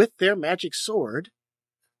with their magic sword,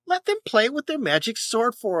 let them play with their magic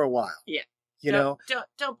sword for a while. Yeah. You know,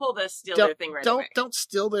 Don't pull the steal their thing right away. don't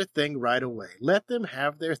steal their thing right away. Let them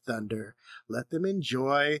have their thunder. Let them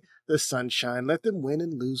enjoy the sunshine. Let them win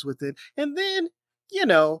and lose with it. And then, you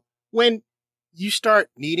know, when you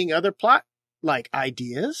start needing other plot like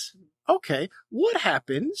ideas, okay, what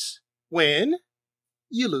happens when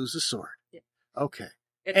you lose a sword? Yeah. Okay.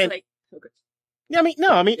 It's and- like okay.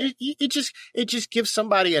 It just gives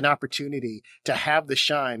somebody an opportunity to have the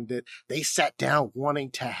shine that they sat down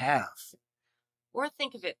wanting to have. Or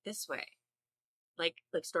think of it this way. Like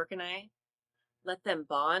Stork and I, let them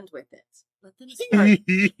bond with it. Let them start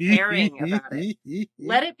caring about it.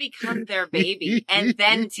 Let it become their baby and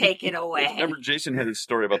then take it away. Remember, Jason had his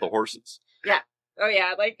story about the horses. Oh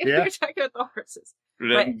yeah, like we Yeah. were talking about the horses.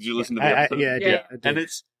 Did you listen to the episode? Yeah, I did. Yeah. I did. And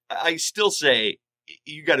I still say,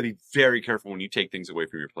 you got to be very careful when you take things away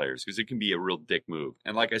from your players because it can be a real dick move.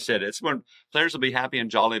 And like I said, it's when players will be happy and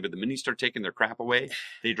jolly, but the minute you start taking their crap away,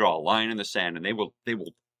 they draw a line in the sand and they will.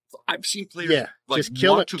 I've seen players just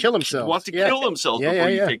kill kill themselves. want to Yeah. kill themselves Yeah, before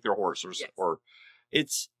yeah, you yeah. take their horse or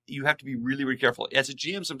it's you have to be really, really careful. As a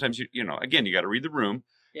GM, sometimes you know, again, you got to read the room.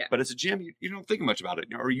 Yeah. But as a GM, you don't think much about it,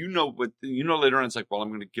 or later on, it's like, well, I'm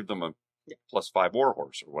going to give them a +5 war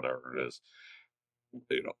horse or whatever it is,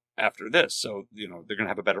 after this. So they're going to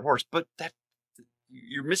have a better horse. But that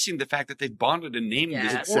you're missing the fact that they've bonded and named Yeah.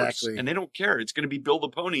 this horse, Exactly. and they don't care. It's going to be Bill the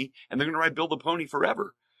Pony, and they're going to ride Bill the Pony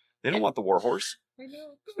forever. They don't want the war horse. I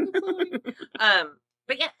know.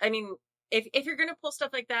 But yeah, I mean, if you're gonna pull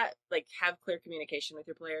stuff like that, like have clear communication with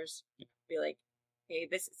your players. Be like, hey,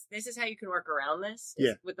 this is how you can work around this.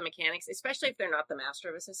 Yeah. With the mechanics, especially if they're not the master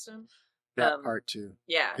of a system. That part too,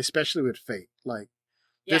 Yeah. especially with Fate. Like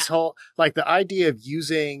Yeah. this whole, like the idea of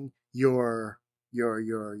using your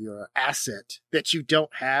asset that you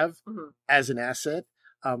don't have Mhm. as an asset.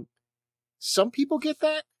 Some people get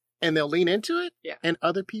that and they'll lean into it. Yeah. And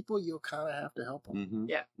other people, you'll kind of have to help them. Mm-hmm.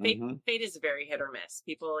 Yeah. Mhm. Fate is very hit or miss.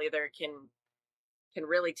 People either can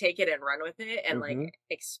really take it and run with it and Mhm. like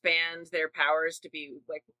expand their powers to be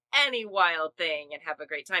like any wild thing and have a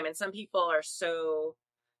great time. And some people are so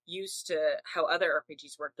used to how other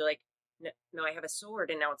RPGs work. They're like, no, I have a sword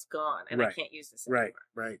and now it's gone and I Right. can't use this anymore.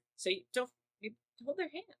 Right. So you hold their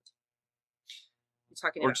hand. You're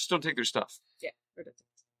talking Or about, just don't take their stuff.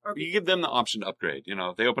 or You give them the option to upgrade.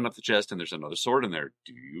 If they open up the chest and there's another sword in there,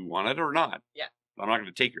 do you want it or not? Yeah. I'm not going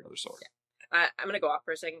to take your other sword. I'm going to go off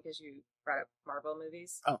for a second because you brought up Marvel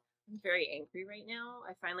movies. Oh. I'm very angry right now.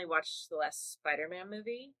 I finally watched the last Spider-Man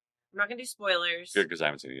movie. I'm not going to do spoilers. Good, because I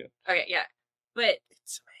haven't seen it yet. Okay, yeah. But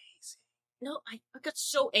It's amazing. no, I got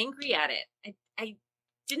so angry at it. I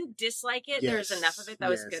didn't dislike it. There was enough of it that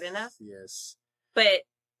was good enough. Yes. But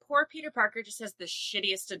poor Peter Parker just has the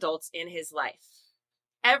shittiest adults in his life.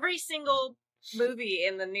 Every single movie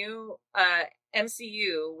in the new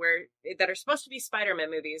MCU that are supposed to be Spider-Man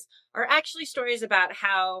movies are actually stories about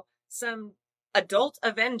how some adult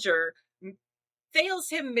Avenger fails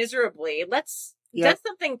him miserably, does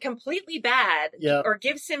something completely bad, Yep. or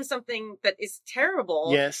gives him something that is terrible,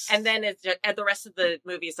 Yes. and then and the rest of the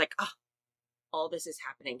movie is like, oh, all this is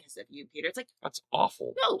happening because of you, Peter. It's like, That's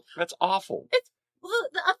awful. no. That's awful. Well,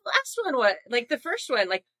 the last one, the first one,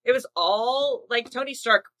 it was all like Tony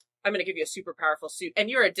Stark, I'm going to give you a super powerful suit, and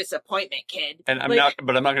you're a disappointment, kid. And I'm Like,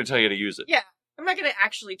 not going to tell you to use it. Yeah, I'm not going to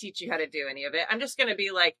actually teach you how to do any of it. I'm just going to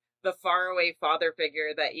be like the faraway father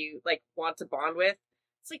figure that you want to bond with.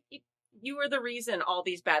 It's like you are the reason all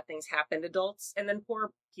these bad things happened, adults, and then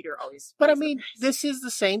poor Peter always. But I pays the mean, price. this is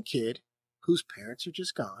the same kid whose parents are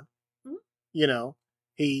just gone. Mhm.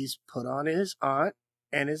 He's put on his aunt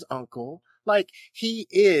and his uncle. Like, he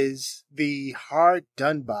is the hard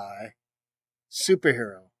done by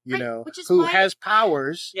superhero, Right, which is who why- has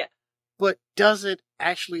powers, Yeah. but doesn't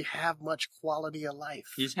actually have much quality of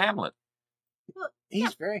life. He's Hamlet. Well, He's yeah.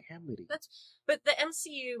 very Hamlety. But the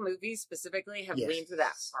MCU movies specifically have Yes. leaned to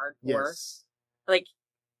that hardcore. Yes. Like,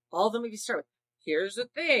 all the movies start with, here's the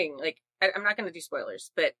thing. Like, I'm not going to do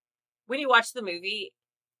spoilers, but when you watch the movie,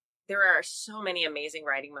 there are so many amazing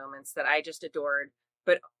writing moments that I just adored.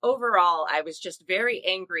 But overall, I was just very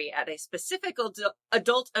angry at a specific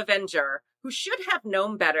adult Avenger who should have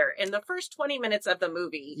known better in the first 20 minutes of the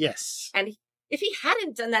movie. Yes. And if he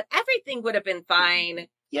hadn't done that, everything would have been fine.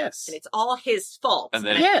 Yes. And it's all his fault. And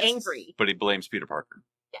then- I'm Yes. angry. But he blames Peter Parker.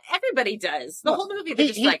 Yeah, everybody does. The Well, whole movie, they're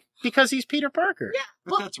just like, because he's Peter Parker. yeah,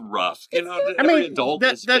 But well, that's rough. You know, I every mean, adult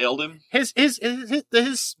that- has that- failed him.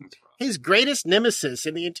 His greatest nemesis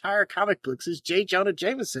in the entire comic books is J. Jonah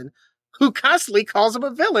Jameson, who constantly calls him a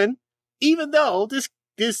villain, even though this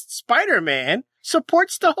Spider-Man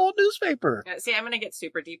supports the whole newspaper. see, I'm going to get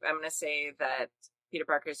super deep. I'm going to say that Peter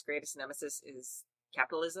Parker's greatest nemesis is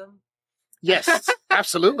capitalism. Yes,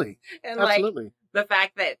 absolutely. And like Absolutely. the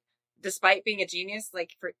fact that despite being a genius,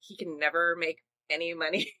 like he can never make any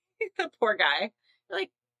money. The poor guy.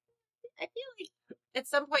 Like, I feel like at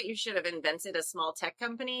some point you should have invented a small tech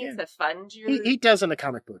company Yeah. to fund your. He does in the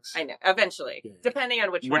comic books. I know. Eventually, Yeah. depending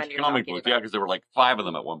on which one Which you're comic talking book? about. Yeah, because there were like 5 of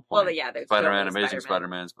them at one point. Well, yeah, there's Spider-Man, so many Amazing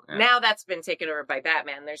Spider-Man. Spider-Man's. Yeah. Now that's been taken over by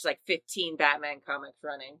Batman. There's like 15 Batman comics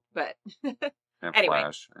running, but And anyway,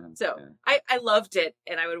 Flash. And, so yeah. I loved it,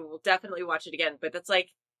 and I will definitely watch it again. But that's like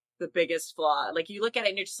the biggest flaw. Like you look at it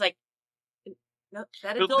and you're just like, no,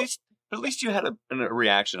 that But adult. at least you had a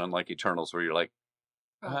reaction unlike Eternals where you're like,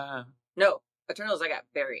 No, Eternals. I got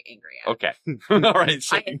very angry at. okay. All right.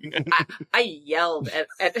 So, I yelled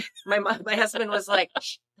at my mom. My husband was like,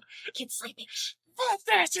 "Shh, the kid's sleeping." Shh.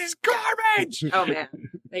 this is garbage. Oh man,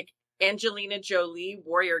 like Angelina Jolie,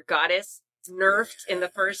 warrior goddess, nerfed in the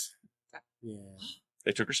first. Yeah.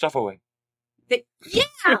 They took her stuff away. They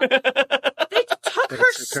took They her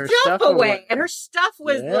took stuff, her stuff away, away. and her stuff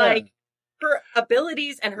was Yeah. like her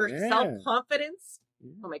abilities and her Yeah. self-confidence.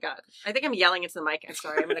 Oh my god, I think I'm yelling into the mic. I'm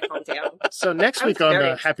sorry. I'm going to calm down. So next I was week on very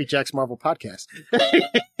the upset. Happy Jacks Marvel podcast.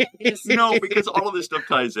 You just- No, because all of this stuff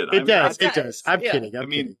ties in. It does. It It does. I'm yeah. kidding. I I'm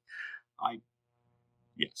mean, kidding.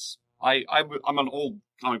 Yes. I'm an old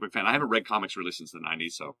comic book fan. I haven't read comics really since the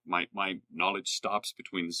 90s, so my knowledge stops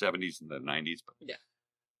between the 70s and the 90s. But Yeah.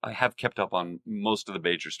 I have kept up on most of the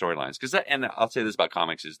major storylines. And I'll say this about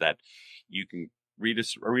comics is that you can read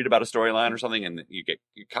about a storyline or something and you get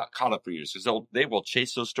caught up for years because they will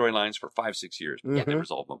chase those storylines for 5-6 years before they Mhm.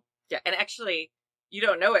 resolve them. Yeah, and actually, you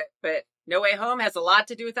don't know it, but No Way Home has a lot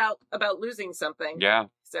to do about losing something. Yeah.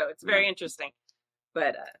 So it's very interesting.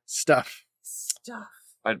 But Stuff. stuff.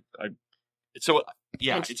 So,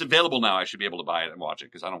 yeah, And- it's available now. I should be able to buy it and watch it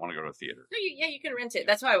because I don't want to go to a theater. No, you can rent it.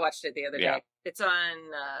 That's why I watched it the other Yeah. day. It's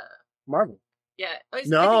on. Marvel. Yeah, I think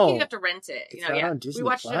No. you have to rent it. It's You know, not yeah. on Disney we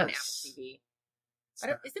watched it on Apple Plus. TV. It's Is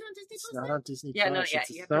not, it on Disney it's Plus? not now? on Disney Yeah, Plus. no, yeah, It's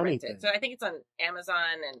a you have to Sony rent thing. it. So I think it's on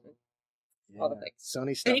Amazon and all the Yeah, things.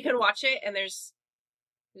 Sony stuff. And you can watch it, and there's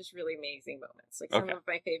really amazing moments. Like some Okay. of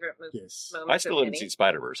my favorite Yes. moments. I still of haven't any. seen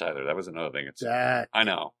Spider-Verse either. That was another thing. That. I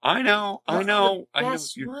know. The I know.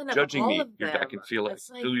 best You're one of judging all me. of I them. can feel it. It's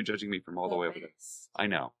like Feel you judging me from all the way over there. best. I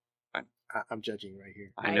know. I'm judging right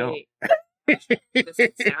here. I know.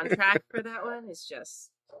 The soundtrack for that one is just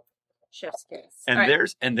chef's kiss. And All right.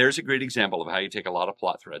 there's a great example of how you take a lot of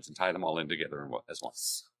plot threads and tie them all in together as one.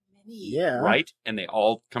 So many. Yeah. Right? And they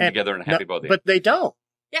all come And- together in a No, happy body. but they don't.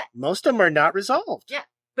 Yeah. Most of them are not resolved. Yeah.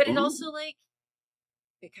 But it Ooh. also like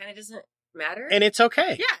it kind of doesn't matter. And it's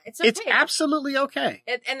okay. yeah, it's okay. It's absolutely okay.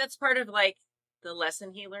 and that's part of like the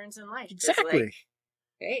lesson he learns in life. It's Exactly. Like,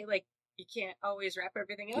 hey, like you can't always wrap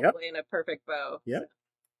everything up Yep. in a perfect bow. Yep.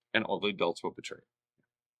 And all the adults will betray.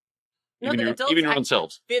 No, Even the your, adults even your own act-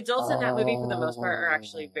 selves. The adults in that movie, for the most part, are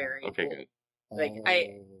actually very Okay, cool. good. Like,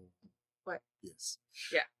 What? Yes.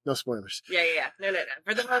 Yeah. No spoilers. Yeah. No.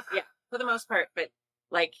 For the most part, but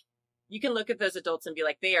like you can look at those adults and be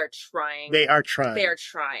like, they are trying. They are trying. They are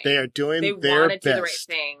trying. They are doing They their want to best. do the right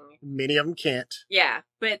thing. Many of them can't. Yeah,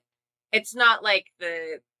 but it's not like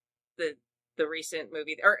the recent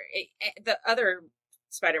movie or the other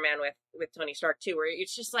Spider-Man with Tony Stark too, where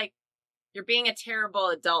it's just like you're being a terrible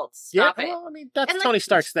adult. Stop yeah. it, Well, I mean, that's And, like, Tony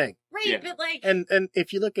Stark's thing. right? Yeah. But like, And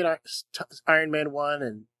if you look at Iron Man 1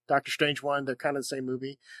 and Doctor Strange 1, they're kind of the same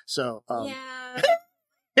movie. So yeah,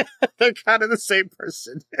 they're kind of the same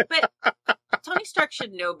person. but Tony Stark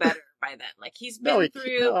should know better by then. Like he's been No,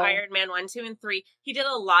 through no. Iron Man 1, 2, and 3. He did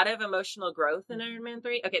a lot of emotional growth in Iron Man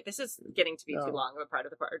 3. Okay, this is getting to be No. too long of a part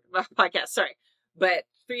of the podcast. Sorry, but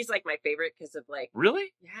 3 is like my favorite because of like,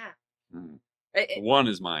 Really? yeah. Hmm. It, One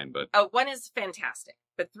is mine, but 1 is fantastic,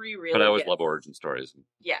 but 3 really. I always gets- love origin stories.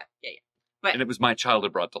 Yeah. But And it was my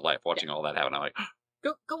childhood brought to life watching all that happen. I'm like,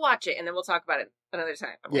 go watch it, and then we'll talk about it another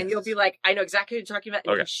time. Yes. And you'll be like, I know exactly what you're talking about.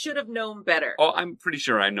 And Okay. you should have known better. oh, I'm pretty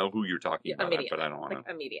sure I know who you're talking Yeah, about, immediately. but I don't want Like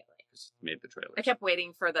to. immediately. Just made the trailer. I kept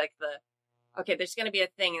waiting for like okay, there's going to be a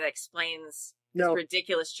thing that explains No,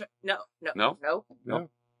 ridiculous. No. No? All no.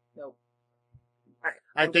 right.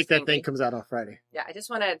 I I'm think just that being thing mean. comes out on Friday. Yeah, I just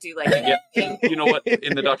want to do like. Yeah. You know what?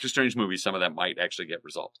 In the Doctor Strange movie, some of that might actually get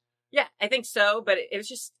resolved. Yeah, I think so, but it was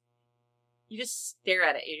just you just stare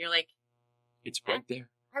at it and you're like, It's right there.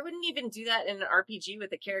 I wouldn't even do that in an RPG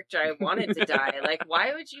with a character I wanted to die. Like,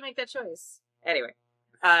 why would you make that choice? Anyway,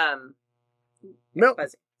 Milk.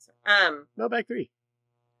 buzzing. Mailbag 3.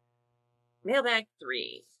 Mailbag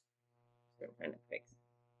 3. I'm trying to fix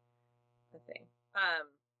the thing. All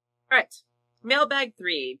right. Mailbag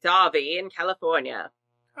 3. Davi in California.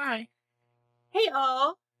 Hi. Hey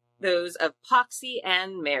all, those of Poxy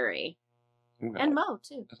and Mary. Ooh, And Mo,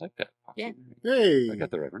 too. I like that. Yeah. Hey. I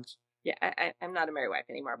got the reference. Yeah, I'm not a Mary wife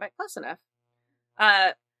anymore, but close enough.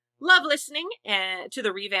 Love listening to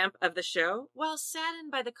the revamp of the show. While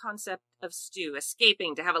saddened by the concept of Stu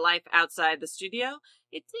escaping to have a life outside the studio,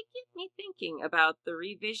 it did get me thinking about the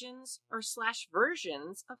revisions or /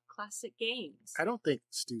 versions of classic games. I don't think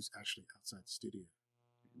Stu's actually outside the studio.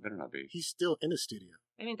 Better not be. He's still in the studio.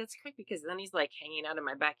 I mean, that's great because then he's like hanging out in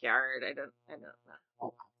my backyard. I don't know. Oh,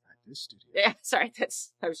 outside this studio. Yeah, sorry.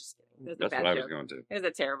 I was just kidding. That's a That's bad what I joke. was going to. It was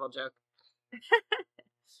a terrible joke.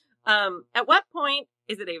 At what point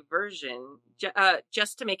is it a version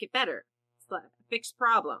just to make it better? Fix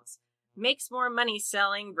problems. Makes more money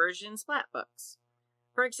selling version splat books.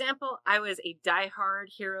 For example, I was a diehard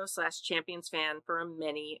hero / champions fan for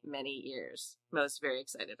many, many years. Most very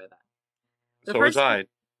excited by that. So was I.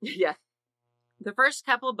 Yeah. The first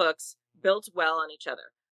couple books built well on each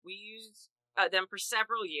other. We used them for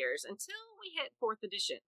several years until we hit 4th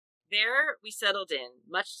edition. There we settled in,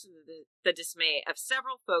 much to the dismay of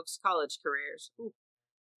several folks' college careers. Ooh.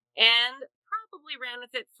 And probably ran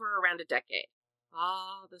with it for around a decade.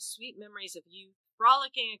 Ah, the sweet memories of youth,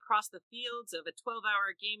 frolicking across the fields of a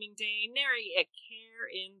 12-hour gaming day, nary a care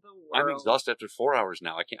in the world. I'm exhausted after 4 hours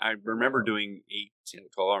now. I remember doing 8, 10,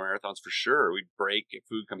 12-hour marathons for sure. We'd break, get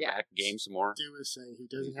food, come back, game some more. Stu is saying he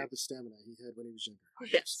doesn't have the stamina he had when he was younger.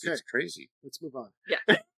 Yes. It's crazy. Let's move on. Yeah.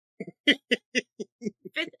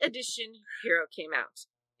 5th edition Hero came out.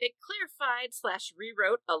 It clarified /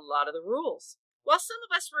 rewrote a lot of the rules. While some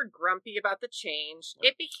of us were grumpy about the change,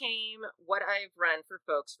 it became what I've run for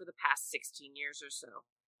folks for the past 16 years or so.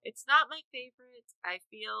 It's not my favorite. I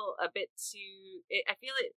feel it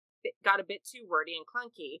got a bit too wordy and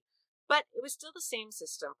clunky, but it was still the same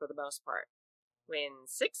system for the most part. When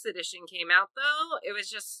 6th edition came out, though, it was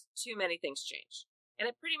just too many things changed, and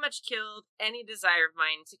it pretty much killed any desire of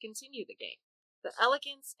mine to continue the game. The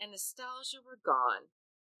elegance and nostalgia were gone,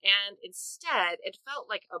 and instead, it felt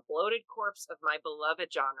like a bloated corpse of my beloved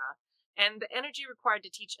genre, and the energy required to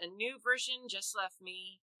teach a new version just left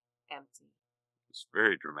me empty. It's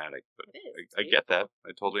very dramatic, but It is. I get that.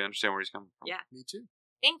 I totally understand where he's coming from. Yeah. Me too.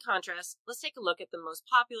 In contrast, let's take a look at the most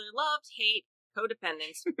popular loved, hate,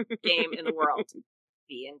 codependence game in the world,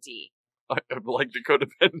 D&D. I like the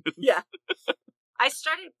codependence. Yeah. I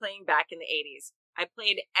started playing back in the 80s. I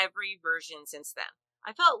played every version since then.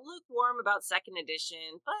 I felt lukewarm about 2nd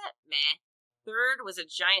edition, but meh. 3rd was a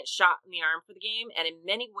giant shot in the arm for the game, and in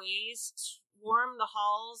many ways swarmed the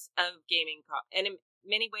halls of gaming cons.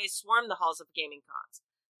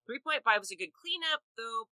 3.5 was a good cleanup,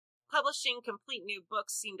 though publishing complete new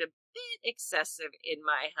books seemed a bit excessive in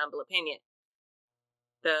my humble opinion.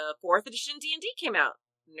 The 4th edition D&D came out.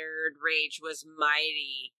 Nerd rage was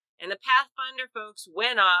mighty, and the Pathfinder folks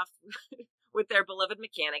went off with their beloved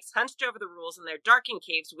mechanics, hunched over the rules in their darkened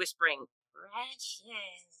caves, whispering,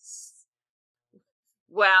 "Precious."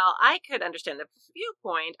 Well, I could understand the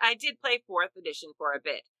viewpoint. I did play 4th edition for a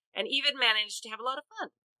bit, and even managed to have a lot of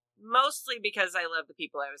fun. Mostly because I loved the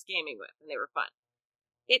people I was gaming with, and they were fun.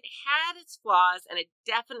 It had its flaws, and it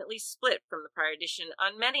definitely split from the prior edition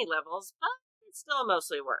on many levels, but it still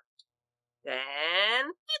mostly worked.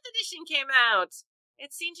 Then 5th edition came out.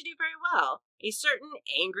 It seemed to do very well. A certain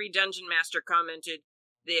angry dungeon master commented,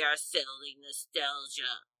 "They are selling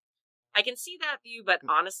nostalgia." I can see that view, but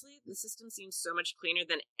honestly, the system seems so much cleaner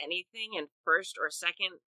than anything in 1st or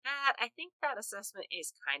 2nd that I think that assessment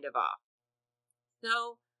is kind of off.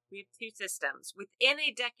 So, we have 2 systems within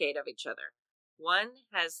a decade of each other. One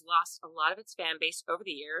has lost a lot of its fan base over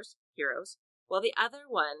the years, Heroes, while the other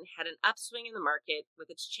one had an upswing in the market with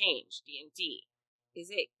its change, D&D. Is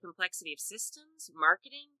it complexity of systems,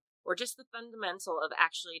 marketing, or just the fundamental of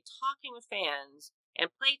actually talking with fans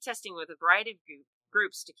and play testing with a variety of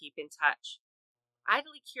groups to keep in touch?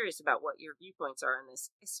 Idly curious about what your viewpoints are on this,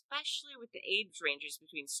 especially with the age ranges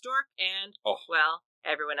between Stork and, well,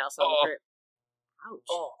 everyone else on the group. Ouch.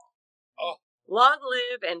 Long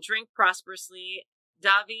live and drink prosperously,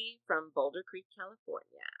 Davi from Boulder Creek,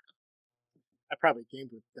 California. I probably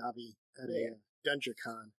gamed with Davi at a Dungeon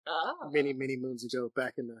Con many moons ago,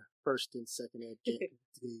 back in the 1st and 2nd ed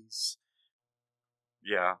days.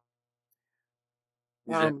 Yeah.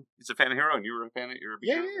 He's a fan of Hero, and you were a fan of Hero.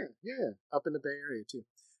 Yeah. Up in the Bay Area too.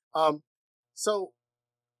 So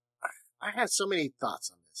I had so many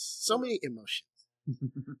thoughts on this, so many emotions.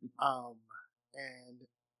 And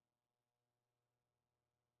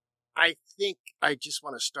I think I just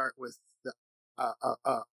want to start with the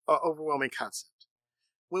overwhelming concept.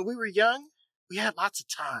 When we were young, we had lots of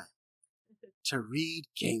time to read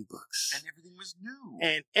game books. And everything was new.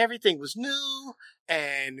 And everything was new,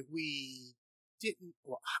 and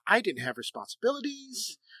I didn't have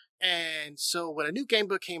responsibilities. And so when a new game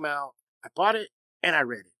book came out, I bought it and I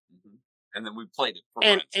read it. Mm-hmm. And then we played it for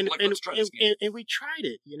And friends. Let's try this game. and we tried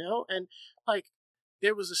it, and like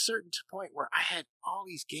there was a certain point where I had all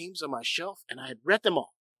these games on my shelf and I had read them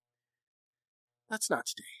all. That's not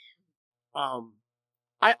today.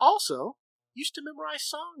 I also used to memorize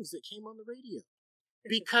songs that came on the radio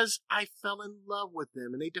because I fell in love with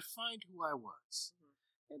them and they defined who I was.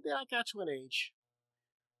 And then I got to an age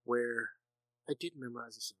where I didn't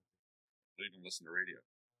memorize a song. I didn't even listen to radio.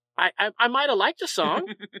 I might have liked the song,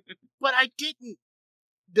 but I didn't.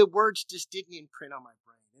 The words just didn't imprint on my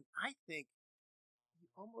brain. And I think you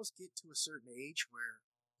almost get to a certain age where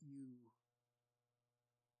you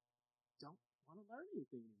don't want to learn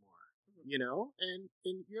anything anymore,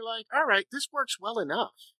 and you're like, all right, this works well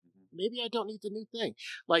enough. Maybe I don't need the new thing.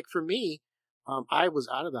 Like for me, I was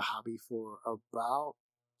out of the hobby for about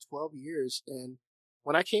 12 years. And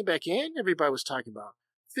when I came back in, everybody was talking about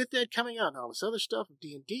 5th ed coming out and all this other stuff of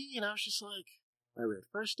D&D. And I was just like, I read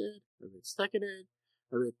 1st ed, I read 2nd ed,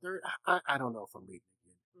 I read 3rd. I don't know if I'm reading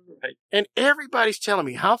again. Right. And everybody's telling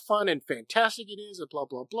me how fun and fantastic it is and blah,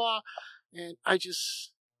 blah, blah. And I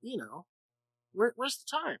just, where's the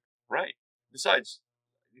time? Right. Besides,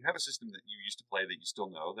 you have a system that you used to play that you still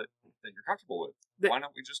know that you're comfortable with. Why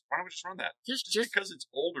don't we just run that? Just because it's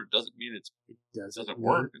older doesn't mean it doesn't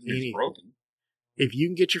work. It's broken. If you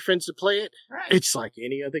can get your friends to play it, right. It's like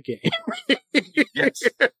any other game. Yes.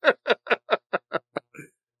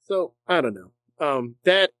 So I don't know.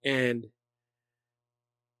 That and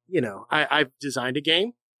I've designed a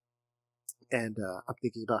game. And I'm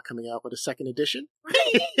thinking about coming out with a 2nd edition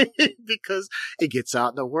because it gets out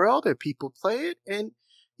in the world and people play it. And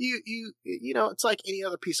it's like any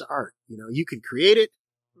other piece of art. You can create it,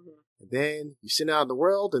 and then you send it out in the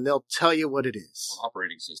world, and they'll tell you what it is.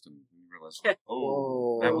 Operating system. You realize, that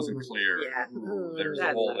wasn't clear. Yeah. There's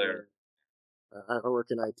a hole there. I work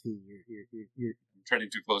in IT. You're treading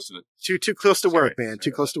too close to too close to work, man.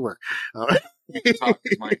 Too close to work. My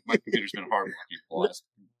computer's been hard lucky the last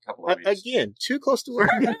couple of weeks. Again, too close to work.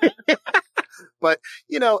 But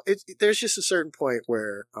there's just a certain point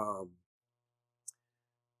where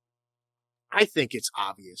I think it's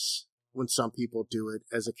obvious when some people do it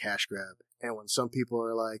as a cash grab, and when some people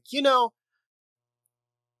are like,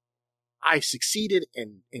 I succeeded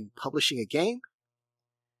in publishing a game.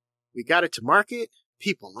 We got it to market.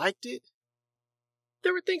 People liked it.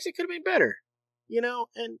 There were things that could have been better,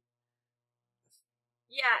 and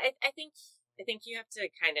yeah, I think you have to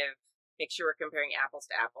kind of make sure we're comparing apples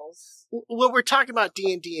to apples. When we're talking about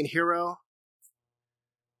D&D and Hero,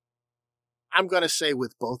 I'm going to say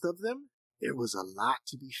with both of them, there was a lot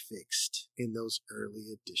to be fixed in those early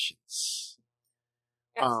editions.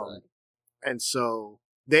 Absolutely. And so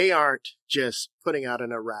they aren't just putting out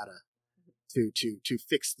an errata to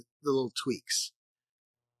fix the little tweaks.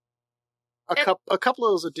 A couple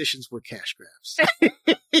of those editions were cash grabs.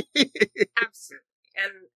 Absolutely.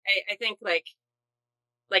 And I think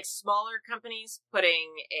like smaller companies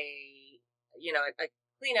putting a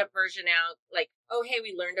cleanup version out, like, oh, hey,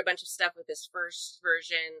 we learned a bunch of stuff with this first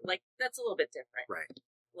version. Like, that's a little bit different. Right.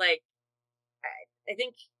 Like, I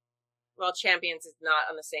think, Champions is not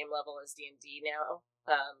on the same level as D&D now.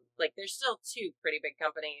 There's still 2 pretty big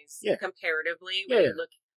companies comparatively. When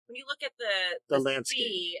you look at the landscape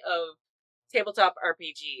sea of tabletop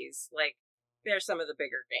RPGs, like, they're some of the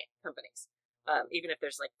bigger companies. Even if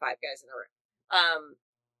there's like 5 guys in a room.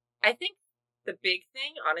 I think the big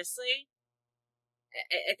thing, honestly,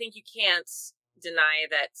 I think you can't deny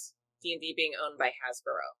that D&D being owned by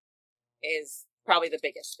Hasbro is probably the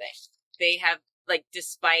biggest thing. They have,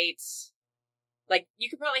 despite, you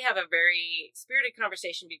could probably have a very spirited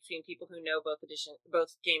conversation between people who know both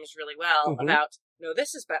games really well about, no,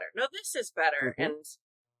 this is better. No, this is better. And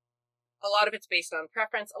a lot of it's based on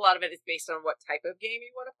preference. A lot of it is based on what type of game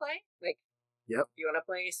you want to play. Yep. If you want to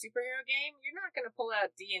play a superhero game, you're not going to pull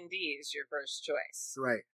out D&D as your first choice.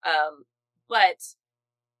 Right. But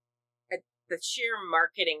the sheer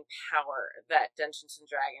marketing power that Dungeons and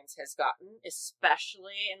Dragons has gotten,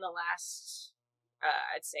 especially in the last,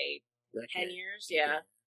 I'd say, 10 years,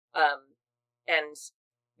 and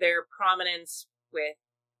their prominence with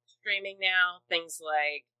streaming now, things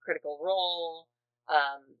like Critical Role,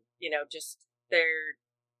 just their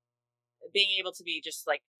being able to be just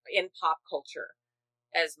like in pop culture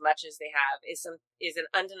as much as they have is an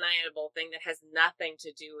undeniable thing that has nothing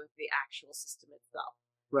to do with the actual system itself.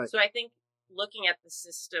 Right. So I think looking at the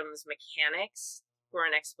system's mechanics for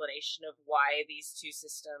an explanation of why these two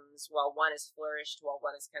systems, while one has flourished, while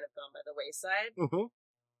one has kind of gone by the wayside, Mm-hmm.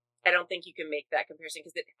 I don't think you can make that comparison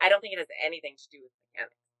because I don't think it has anything to do with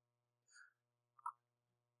mechanics.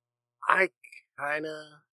 I kind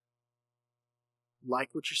of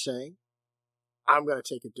like what you're saying. I'm going to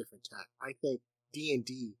take a different tack. I think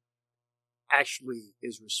D&D actually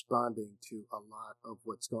is responding to a lot of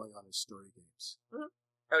what's going on in story games. Mm-hmm.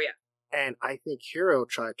 Oh, yeah. And I think Hero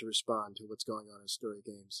tried to respond to what's going on in story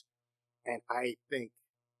games. And I think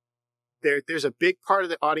there's a big part of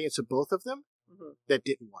the audience of both of them Mm-hmm. that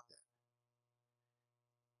didn't want that.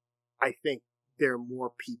 I think there are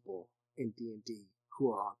more people in D&D who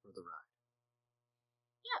are on for the ride.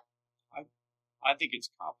 I think it's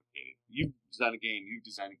complicated. You design a game. You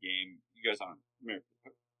design a game. You guys aren't Mary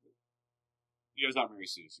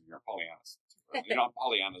Sue's. You're Pollyanna's. You're not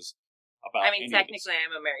Pollyanna's about. I mean, technically,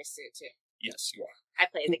 I'm a Mary Sue, too. Yes, you are. I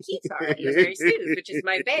play the guitar in the Mary Sue's, which is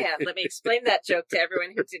my band. Let me explain that joke to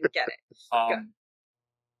everyone who didn't get it.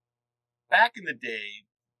 Back in the day,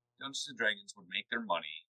 Dungeons and Dragons would make their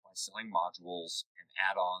money by selling modules and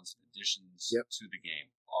add-ons and additions to the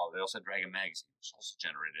game. They also had Dragon Magazine, which also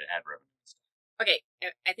generated ad revenue and stuff. Okay,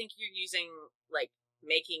 I think you're using, like,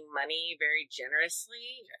 making money very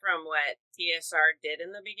generously from what TSR did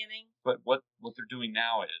in the beginning. But what they're doing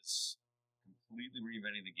now is completely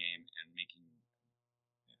reinventing the game and making...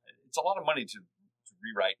 It's a lot of money to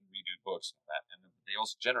rewrite and redo books and all that, and they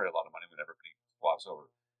also generate a lot of money when everybody swaps over.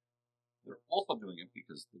 They're also doing it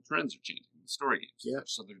because the trends are changing in the story games. Yeah.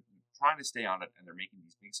 So they're trying to stay on it, and they're making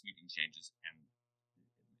these big sweeping changes, and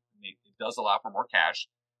it does allow for more cash,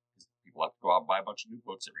 because people have to go out and buy a bunch of new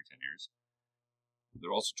books every 10 years.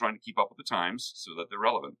 They're also trying to keep up with the times so that they're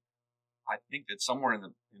relevant. I think that somewhere in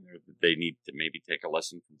there they need to maybe take a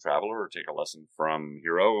lesson from Traveller or take a lesson from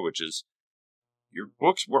Hero, which is your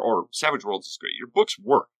books or Savage Worlds is great. Your books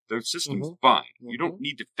work. Their system's fine. You don't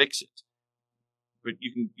need to fix it. But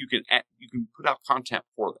you can put out content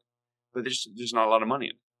for them, but there's not a lot of money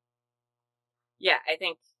in it. Yeah, I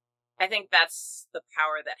think that's the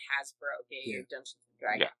power that Hasbro gave Dungeons and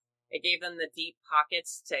Dragons. Yeah. It gave them the deep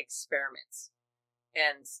pockets to experiments.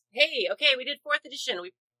 And hey, okay, we did 4th edition.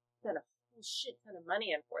 We spent a whole shit ton of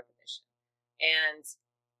money on 4th edition, and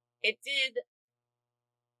it did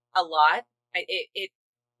a lot. It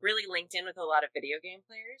really linked in with a lot of video game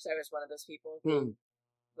players. I was one of those people who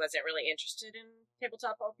wasn't really interested in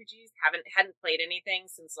tabletop RPGs. Hadn't played anything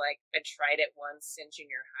since, like, I tried it once in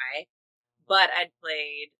junior high, but I'd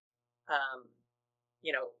played,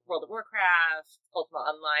 World of Warcraft, Ultima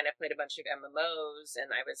Online. I played a bunch of MMOs,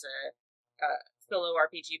 and I was a solo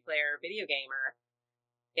RPG player, video gamer,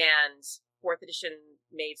 and 4th edition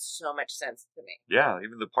made so much sense to me. Yeah,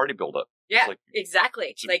 even the party build-up. Yeah,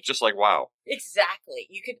 exactly. Just like WoW. Exactly.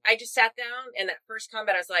 I just sat down, and that first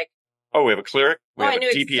combat, I was like, oh, we have a cleric, we have I a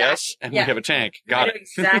knew DPS, and we have a tank. I know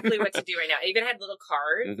exactly what to do right now. I even had little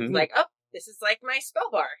cards, Mhm. like, oh, this is like my spell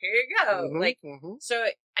bar. Here you go. So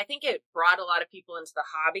I think it brought a lot of people into the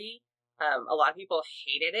hobby. A lot of people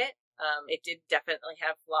hated it. It did definitely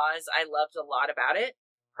have flaws. I loved a lot about it.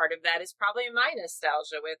 Part of that is probably my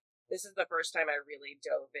nostalgia with, this is the first time I really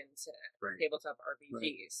dove into tabletop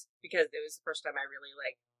RPGs, because it was the first time I really,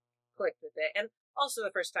 like, clicked with it. And also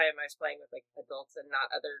the first time I was playing with, like, adults and not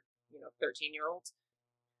other 13-year-olds.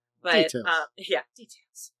 But, details.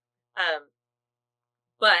 Details.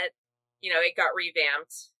 But, it got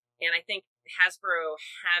revamped, and I think Hasbro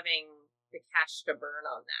having the cash to burn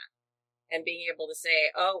on that, and being able to say,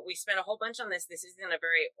 oh, we spent a whole bunch on this. This isn't a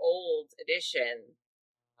very old edition.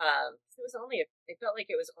 It felt like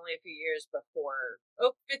it was only a few years before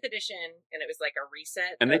 5th edition, and it was like a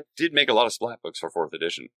reset. And they did make a lot of splat books for 4th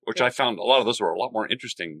edition, which I found a lot of those were a lot more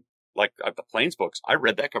interesting. Like the Plains books, I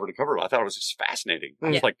read that cover to cover. I thought it was just fascinating. I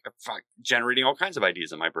was like generating all kinds of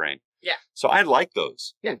ideas in my brain. Yeah. So I like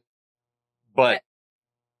those. Yeah. But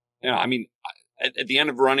I mean, at the end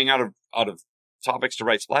of running out of topics to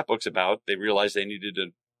write splat books about, they realized they needed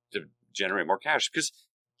to generate more cash, because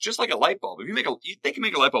just like a light bulb, if they can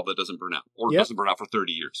make a light bulb that doesn't burn out, or doesn't burn out for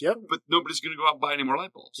 30 years. Yep. But nobody's going to go out and buy any more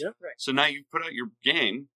light bulbs. Yep. Right. So now you put out your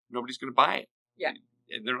game, nobody's going to buy it. Yeah.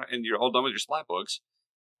 And you're all done with your splat books.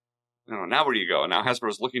 Now where do you go? Now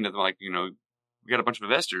Hasbro's looking at them like, we got a bunch of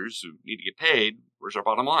investors who need to get paid. Where's our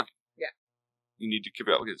bottom line? Yeah. You need to keep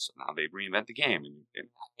it up. So now they reinvent the game. And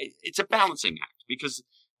it's a balancing act, because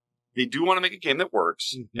they do want to make a game that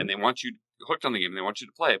works, and they want you hooked on the game, and they want you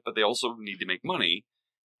to play it, but they also need to make money.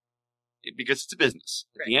 because it's a business.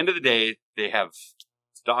 At the Right. end of the day, they have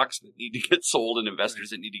stocks that need to get sold and investors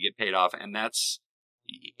that need to get paid off. And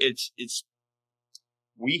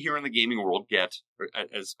we here in the gaming world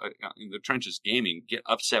in the trenches gaming, get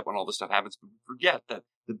upset when all this stuff happens, but we forget that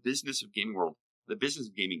the business of gaming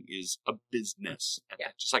is a business,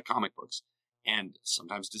 Yeah. just like comic books. And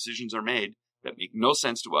sometimes decisions are made that make no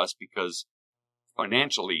sense to us because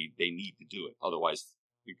financially they need to do it. Otherwise,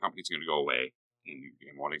 the company's going to go away and your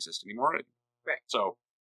game won't exist anymore. Right. So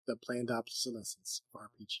The planned obsolescence of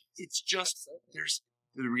RPGs. it's just, Absolutely.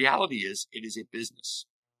 the reality is it is a business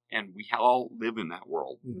and we all live in that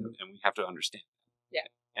world Mhm. and we have to understand that. Yeah.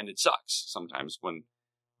 And it sucks sometimes when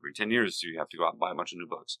every 10 years you have to go out and buy a bunch of new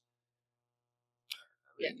books.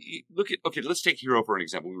 Yeah. Let's take Hero for an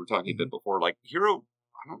example. We were talking a Mm-hmm. bit before, like Hero,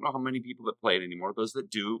 I don't know how many people that play it anymore. Those that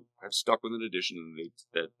do have stuck with an edition and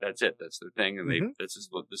that's it. That's their thing. And Mhm. this is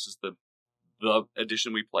the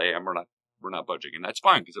edition we play and we're not budging. And that's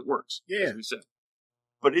fine because it works. Yeah. As we said.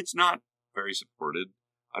 But it's not very supported.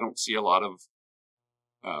 I don't see a lot of,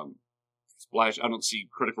 splash. I don't see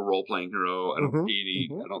Critical Role playing Hero. I don't Mhm. see any,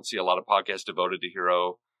 Mhm. I don't see a lot of podcasts devoted to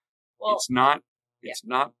Hero. Well, It's not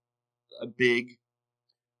a big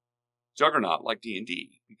juggernaut like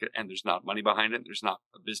D&D, and there's not money behind it. There's not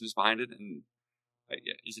a business behind it. And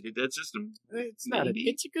is it a dead system? It's not. Maybe.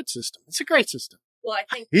 It's a good system. It's a great system. well,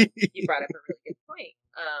 I think you brought up a really good point.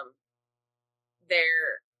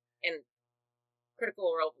 They're in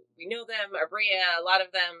Critical Role. We know them, Abrea, a lot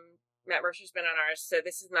of them. Matt Mercer's been on ours, so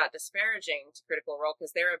this is not disparaging to Critical Role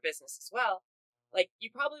because they're a business as well. Like, you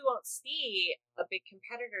probably won't see a big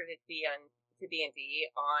competitor to D&D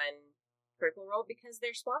on Critical Role because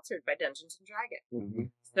they're sponsored by Dungeons and Dragons. Mm-hmm.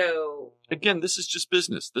 So Again, this is just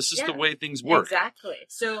business. This is the Yeah, way things work. exactly.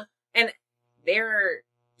 So, and they're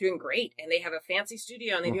doing great, and they have a fancy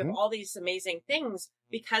studio, and they do have all these amazing things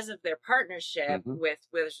because of their partnership Mhm. with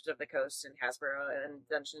Wizards of the Coast and Hasbro and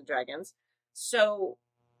Dungeons and Dragons. So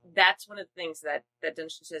that's one of the things that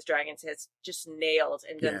Dungeons and Dragons has just nailed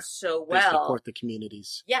and Yeah. done so They well. support the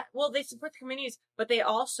communities. Yeah, well, they support the communities, but they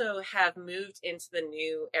also have moved into the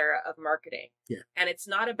new era of marketing. Yeah. And it's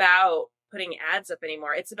not about putting ads up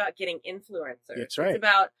anymore. It's about getting influencers. That's right. It's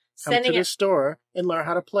about Come to sending the it. store and learn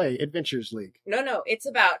how to play Adventures League. No, it's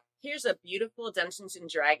about here's a beautiful Dungeons and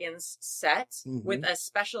Dragons set Mhm. with a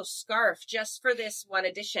special scarf just for this one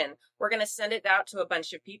edition. We're going to send it out to a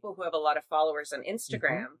bunch of people who have a lot of followers on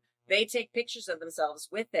Instagram. They take pictures of themselves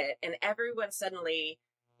with it, and everyone suddenly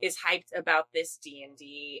is hyped about this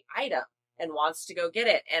D&D item and wants to go get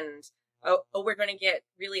it. And oh, we're going to get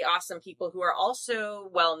really awesome people who are also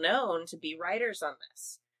well known to be writers on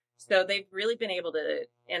this. So they've really been able to,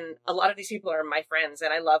 and a lot of these people are my friends,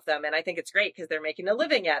 and I love them, and I think it's great because they're making a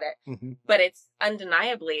living at it. Mm-hmm. But it's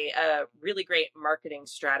undeniably a really great marketing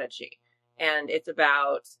strategy. And it's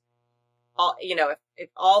about all,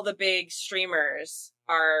 if all the big streamers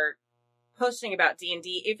are posting about D&D,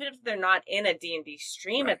 even if they're not in a D&D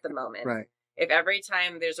stream at the moment, Right. if every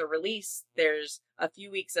time there's a release, there's a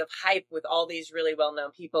few weeks of hype with all these really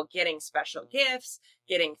well-known people getting special gifts,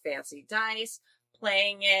 getting fancy dice,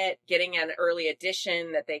 playing it, getting an early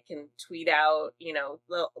edition that they can tweet out,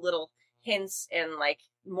 little hints and like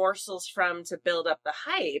morsels from to build up the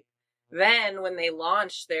hype. Then when they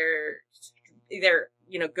launch their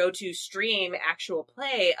go-to stream actual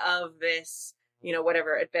play of this,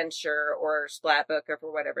 whatever adventure or splat book or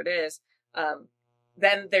for whatever it is,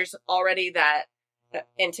 then there's already that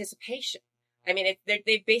anticipation. I mean,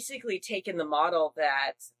 they've basically taken the model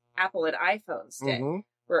that Apple and iPhones did, Mm-hmm.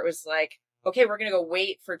 where it was like, okay, we're going to go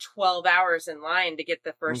wait for 12 hours in line to get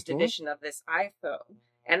the first Mhm. edition of this iPhone.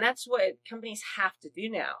 And that's what companies have to do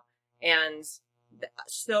now. And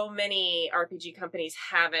so many RPG companies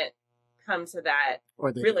haven't come to that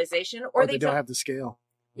Or they realization, or they don't have the scale.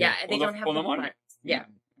 yeah, they don't have the money. funds. Yeah.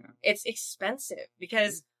 Yeah. It's expensive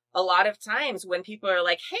because a lot of times when people are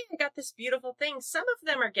like, hey, I got this beautiful thing, some of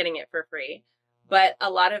them are getting it for free, but a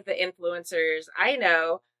lot of the influencers I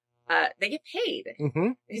know, they get paid.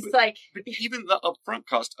 Mm-hmm. It's like, But even the upfront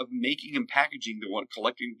cost of making and packaging the one,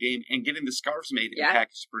 collecting the game, and getting the scarves made and Yeah.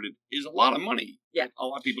 packaged printed is a lot of money. Yeah. that a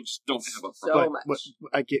lot of people just don't have upfront. So But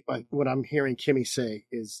much. what I'm hearing Kimmy say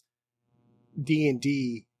is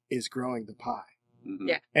D&D is growing the pie, Mhm.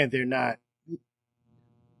 Yeah. and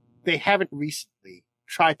they haven't recently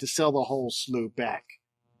tried to sell the whole slew back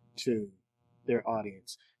to their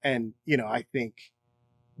audience. And, I think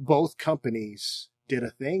both companies did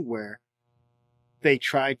a thing where they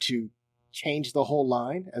tried to change the whole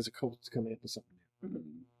line as opposed to coming up with something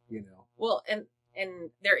Mhm. new, Well, and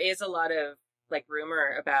there is a lot of like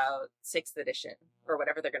rumor about 6th edition or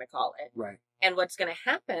whatever they're going to call it. Right. And what's going to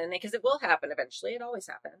happen, because it will happen eventually, it always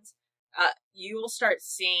happens. You will start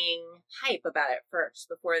seeing hype about it first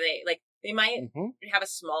before they might have a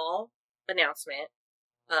small announcement.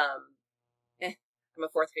 I'm a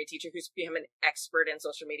fourth grade teacher who's become an expert in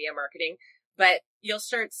social media marketing, but you'll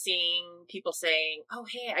start seeing people saying, "Oh,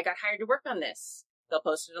 hey, I got hired to work on this." They'll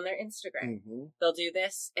post it on their Instagram. They'll do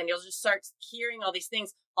this, and you'll just start hearing all these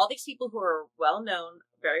things. All these people who are well known,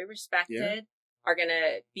 very respected, are going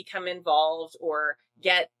to become involved or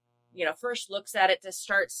get, first looks at it to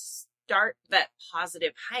start that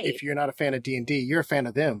positive hype. If you're not a fan of D&D, you're a fan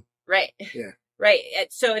of them. Right. Yeah. Right.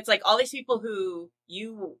 So it's like all these people who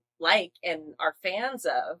you like and are fans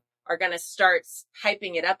of are going to start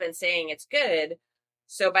hyping it up and saying it's good.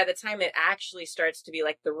 So by the time it actually starts to be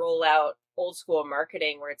like the rollout old school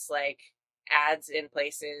marketing where it's like ads in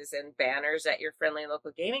places and banners at your friendly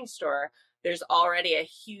local gaming store, there's already a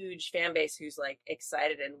huge fan base who's like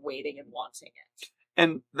excited and waiting and wanting it.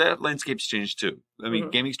 And that landscape's changed too. I mean,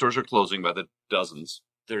 gaming stores are closing by the dozens.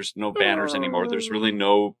 There's no banners anymore. There's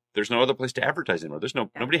no other place to advertise anymore.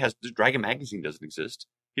 Nobody has, Dragon Magazine doesn't exist.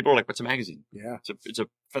 People are like, what's a magazine? Yeah. It's a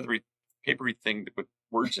feathery, papery thing with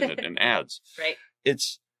words in it and ads. Right.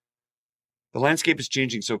 The landscape is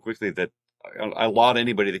changing so quickly that I laud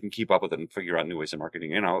anybody that can keep up with it and figure out new ways of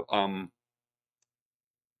marketing.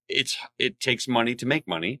 It takes money to make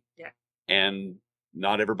money. Yeah. And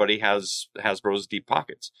not everybody has Hasbro's deep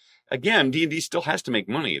pockets. Again, D&D still has to make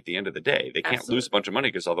money at the end of the day. They can't lose a bunch of money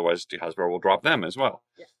because otherwise Hasbro will drop them as well.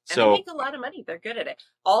 Yeah. And So they make a lot of money. They're good at it.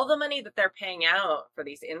 All the money that they're paying out for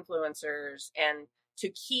these influencers and to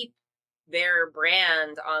keep their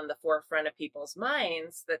brand on the forefront of people's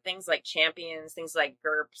minds, that things like Champions, things like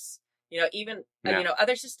GURPS, even,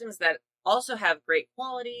 other systems that also have great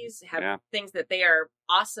qualities, have things that they are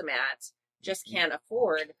awesome at, just can't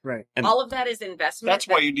afford. Right. And all of that is investment. that's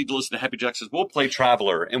why you need to listen to Happy Jack says, we'll play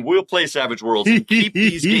Traveler and we'll play Savage Worlds and keep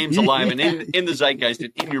these games alive and in the zeitgeist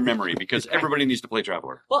and in your memory because everybody needs to play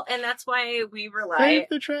Traveler. Well, and that's why we rely. Save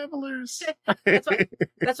the travelers. That's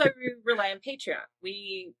why we rely on Patreon.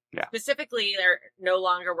 We specifically are no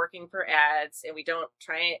longer working for ads, and we don't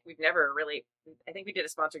try it. We've never really. I think we did a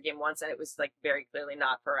sponsored game once, and it was like very clearly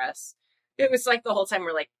not for us. It was like the whole time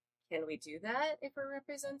we're like, can we do that if we're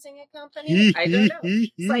representing a company? I don't know.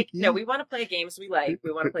 It's like, no, we want to play games we like.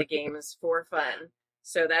 We want to play games for fun.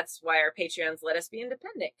 So that's why our Patreons let us be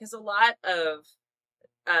independent. Because a lot of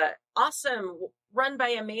awesome, run by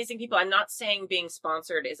amazing people. I'm not saying being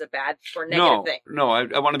sponsored is a bad or negative thing. No,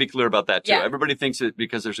 I want to be clear about that too. Yeah. Everybody thinks that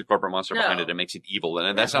because there's a corporate monster behind it, it makes it evil.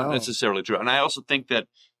 And that's not necessarily true. And I also think that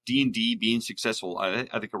D&D being successful,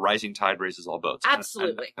 I think a rising tide raises all boats.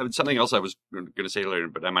 Absolutely. And something else I was going to say later,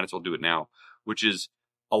 but I might as well do it now, which is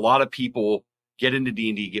a lot of people get into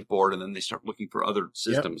D&D, get bored, and then they start looking for other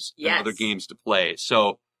systems and other games to play.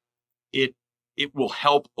 So it will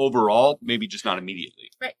help overall, maybe just not immediately.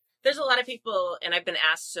 Right. There's a lot of people, and I've been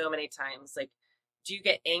asked so many times, like, do you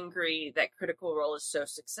get angry that Critical Role is so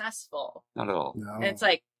successful? Not at all. No. And it's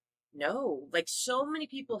like, no, like so many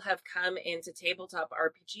people have come into tabletop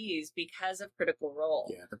RPGs because of Critical Role.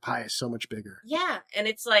 Yeah, the pie is so much bigger. Yeah, and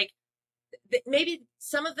it's like maybe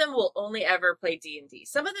some of them will only ever play D&D.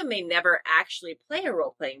 Some of them may never actually play a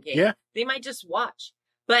role-playing game. Yeah. They might just watch.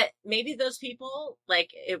 But maybe those people,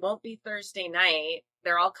 like, it won't be Thursday night.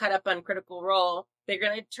 They're all caught up on Critical Role. They're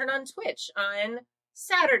going to turn on Twitch on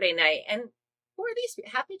Saturday night. And who are these?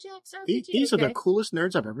 Happy Jacks RPG? These are the coolest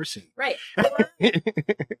nerds I've ever seen. Right.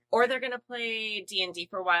 Or they're going to play D&D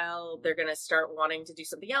for a while. They're going to start wanting to do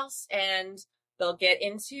something else. And they'll get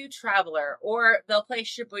into Traveler. Or they'll play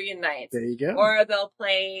Shibuya Nights. There you go. Or they'll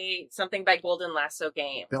play something by Golden Lasso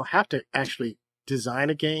Games. They'll have to actually design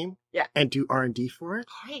a game and do R&D for it.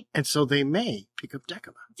 Right. And so they may pick up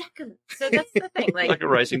Decima. So that's the thing. Like a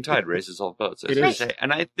rising tide raises all boats. It is.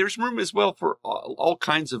 And there's room as well for all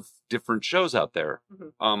kinds of different shows out there.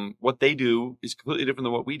 Mm-hmm. What they do is completely different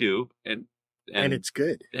than what we do. And it's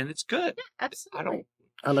good. And it's good. Yeah, absolutely.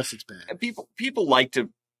 Unless it's bad. And people like to,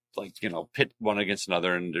 pit one against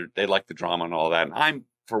another, and they like the drama and all that. And I'm,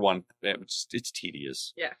 for one, it's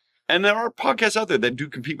tedious. Yeah. And there are podcasts out there that do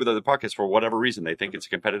compete with other podcasts for whatever reason. They think it's a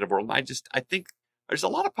competitive world. And I think there's a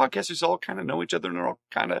lot of podcasters who all kind of know each other and they're all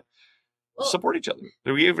kind of support each other.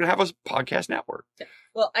 Do we even have a podcast network? Yeah.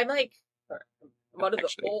 Well, I'm one of the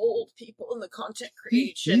old people in the content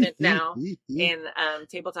creation now in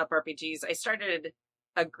tabletop RPGs. I started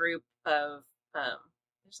a group of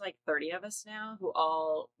there's like 30 of us now who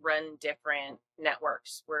all run different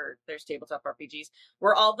networks where there's tabletop RPGs.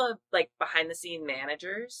 We're all the behind the scene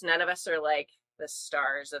managers. None of us are like the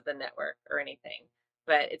stars of the network or anything.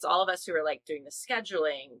 but it's all of us who are like doing the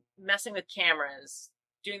scheduling, messing with cameras,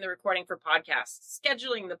 doing the recording for podcasts,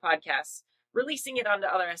 scheduling the podcasts, releasing it onto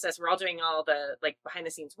other SS. We're all doing all the like behind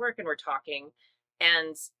the scenes work, and we're talking.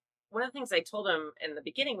 And one of the things I told him in the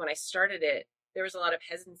beginning when I started it, there was a lot of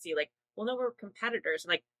hesitancy, like, well, no, we're competitors.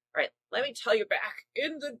 I'm like, all right, let me tell you back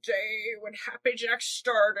in the day when Happy Jack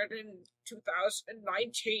started in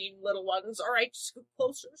 2019, little ones. All right, scoot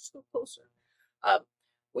closer, scoot closer.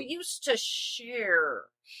 We used to share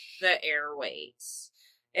the airways,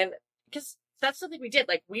 and because that's something we did.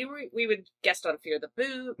 Like we would guest on Fear the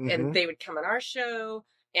Boot, and they would come on our show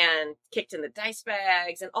and Kicked in the Dice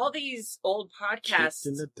Bags and all these old podcasts. Kicked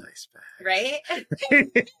in the Dice Bag. Right?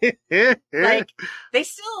 Like they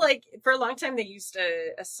still like for a long time they used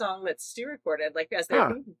a song that Stu recorded like as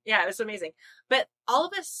their yeah, it was amazing. But all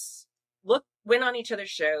of us went on each other's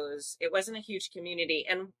shows. It wasn't a huge community,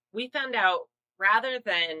 and we found out rather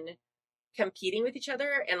than competing with each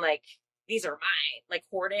other and like these are mine, like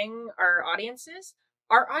hoarding our audiences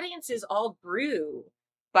all grew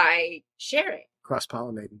by sharing.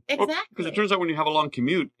 Cross-pollinating. Exactly. Because it turns out when you have a long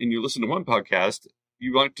commute and you listen to one podcast,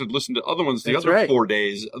 you like to listen to other ones the That's other right. 4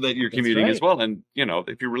 days that you're That's commuting right. as well. And, you know,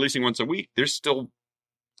 if you're releasing once a week, there's still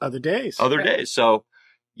Other days. other Right. days. So,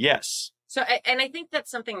 yes. So, and I think that's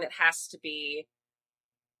something that has to be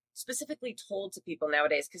specifically told to people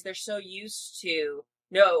nowadays because they're so used to,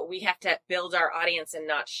 no, we have to build our audience and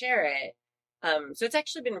not share it. So it's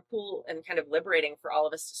actually been cool and kind of liberating for all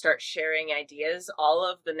of us to start sharing ideas. All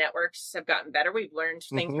of the networks have gotten better. We've learned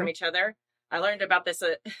things from each other. I learned about this,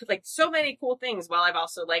 like so many cool things while I've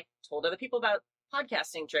also like told other people about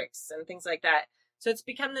podcasting tricks and things like that. So it's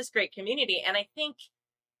become this great community. And I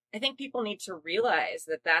think people need to realize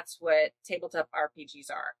that that's what tabletop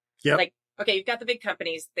RPGs are. Yep. Like, okay, you've got the big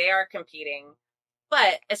companies, they are competing.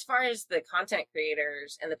 But as far as the content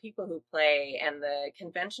creators and the people who play and the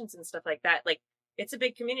conventions and stuff like that, like it's a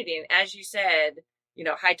big community. And as you said, you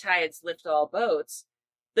know, high tides lift all boats.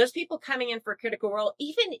 Those people coming in for Critical Role,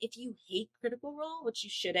 even if you hate Critical Role, which you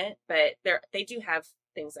shouldn't, but they do have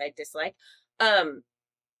things I dislike.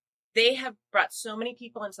 They have brought so many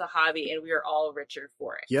people into the hobby and we are all richer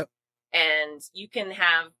for it. Yep. And you can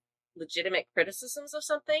have legitimate criticisms of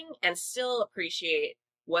something and still appreciate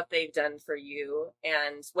what they've done for you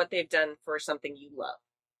and what they've done for something you love.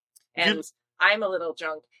 And I'm a little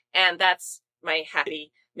drunk, and that's my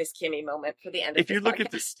happy Miss Kimmy moment for the end of If you this look podcast.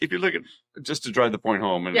 at this, if you look at, just to drive the point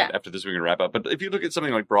home, and Yeah. after this we're going to wrap up, but if you look at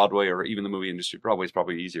something like Broadway or even the movie industry, Broadway's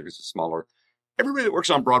probably easier because it's smaller. Everybody that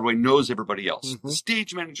works on Broadway knows everybody else. The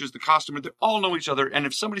stage managers, the costumer, they all know each other. And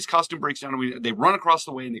if somebody's costume breaks down, they run across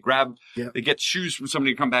the way and they get shoes from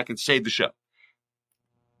somebody to come back and save the show.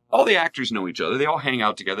 All the actors know each other. They all hang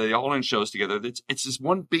out together. They all in shows together. It's this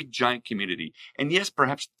one big giant community. And yes,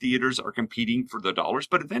 perhaps theaters are competing for the dollars,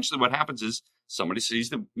 but eventually what happens is somebody sees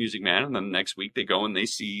the Music Man, and then the next week they go and they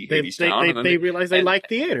see Hadestown. and then They realize they like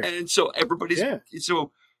theater. and so everybody's,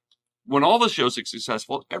 so when all the shows are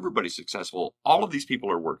successful, everybody's successful. All of these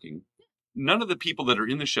people are working. None of the people that are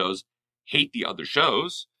in the shows hate the other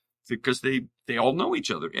shows because they all know each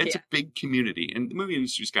other. It's a big community. And the movie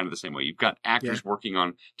industry is kind of the same way. You've got actors working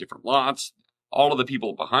on different lots. All of the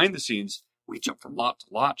people behind the scenes, we jump from lot to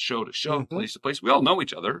lot, show to show, place to place. We all know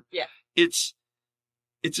each other. Yeah. It's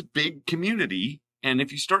a big community. And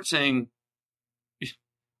if you start saying,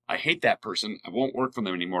 I hate that person, I won't work for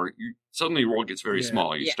them anymore, suddenly your world gets very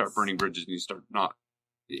small. You start burning bridges and you start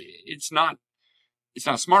it's not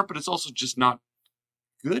smart, but it's also just not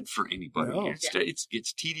good for anybody. No. It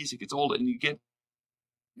gets tedious, it gets old, and you get,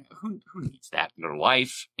 who needs that in their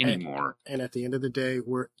life anymore? And at the end of the day,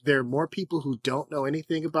 there are more people who don't know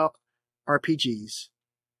anything about RPGs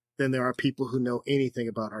than there are people who know anything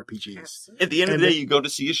about RPGs. At the end of the day, you go to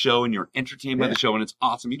see a show and you're entertained by the show and it's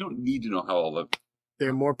awesome. You don't need to know how There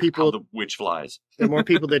are more how people. the witch flies. There are more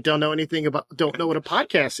people that don't know what a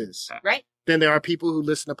podcast is. Right. Than there are people who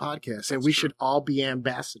listen to podcasts, and That's we true. should all be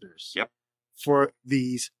ambassadors. Yep. For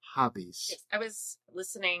these hobbies. Yes, I was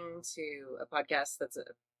listening to a podcast that's a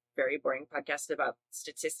very boring podcast about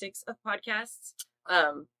statistics of podcasts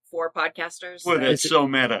for podcasters. Well, that's Is it- so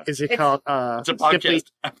meta. Is it It's- called It's a podcast.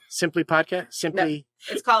 Simply Podcast? Simply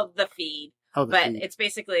It's called The Feed, the but feed. it's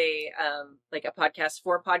basically like a podcast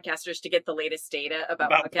for podcasters to get the latest data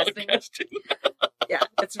about podcasting. Yeah,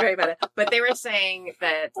 it's very meta. But they were saying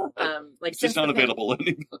that like It's since just not the pan- available in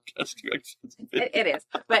any podcasting. It is,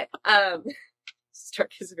 but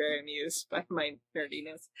Stark is very amused by my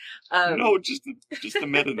nerdiness. No, just the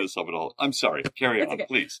meta-ness of it all. I'm sorry. Carry It's on, okay.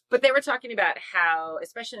 please. But they were talking about how,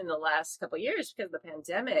 especially in the last couple of years because of the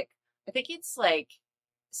pandemic, I think it's like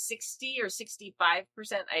 60 or 65%.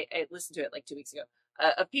 I listened to it like 2 weeks ago.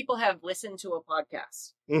 of people have listened to a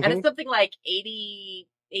podcast. Mhm. And it's something like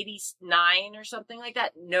 89 or something like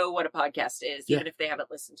that know what a podcast is, Yeah. even if they haven't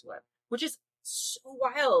listened to it, which is so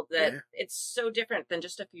wild that Yeah. it's so different than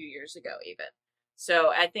just a few years ago, even.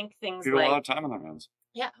 So I think things People have a lot like, of time on their hands.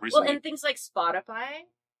 yeah, well, recently. and things like Spotify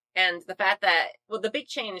and the fact that, well, the big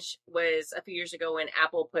change was a few years ago when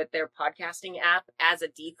Apple put their podcasting app as a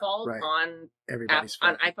default Right. on Everybody's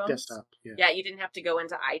on phone, iPhones? desktop. Yeah. Yeah, you didn't have to go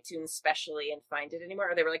into iTunes specially and find it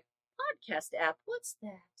anymore. Or they were like, podcast app, what's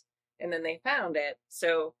that? And then they found it.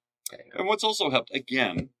 So, And what's also helped,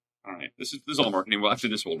 again, all right, this is all marketing. Well, after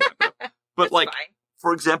this, we'll wrap up. But it's like, fine.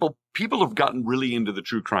 for example, people have gotten really into the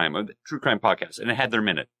true crime podcast, and it had their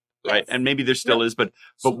minute, right? Yes. And maybe there still is, but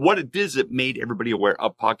what it did is it made everybody aware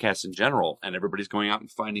of podcasts in general, and everybody's going out and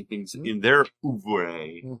finding things in their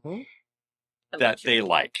oeuvre Mhm. that they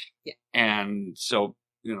like. Yeah. And so,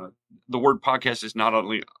 the word podcast is not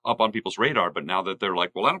only up on people's radar, but now that they're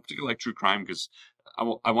like, well, I don't particularly like true crime because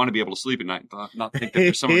I want to be able to sleep at night and not think that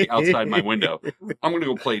there's somebody outside my window. I'm going to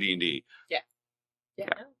go play D&D. Yeah, no,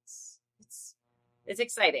 it's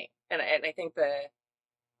exciting, and I think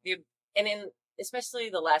especially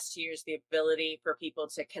the last 2 years, the ability for people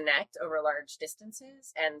to connect over large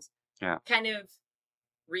distances and kind of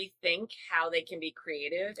rethink how they can be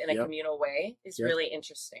creative in a Yep. communal way is Yep. really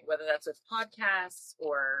interesting. Whether that's with podcasts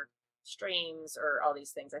or streams or all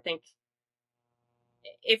these things, I think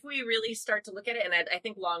if we really start to look at it, and I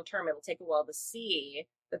think long term it'll take a while to see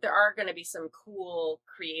that there are going to be some cool,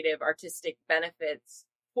 creative, artistic benefits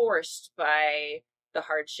forced by the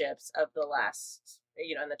hardships of the last,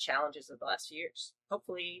 and the challenges of the last few years.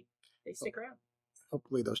 Hopefully they stick around.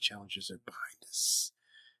 Hopefully those challenges are behind us.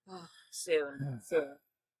 Soon.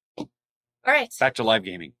 All right. Back to live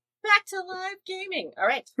gaming. Back to live gaming. All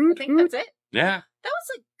right. I Hoot, think that's it. Yeah. That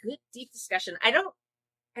was a good, deep discussion. I don't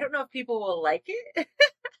know if people will like it.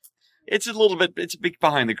 It's a big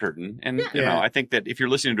behind the curtain. And, Yeah. I think that if you're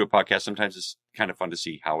listening to a podcast, sometimes it's kind of fun to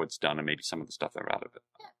see how it's done and maybe some of the stuff that are out of it.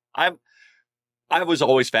 Yeah. I was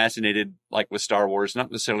always fascinated, like with Star Wars,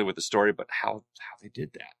 not necessarily with the story, but how they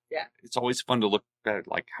did that. Yeah. It's always fun to look at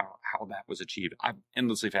like how that was achieved. I'm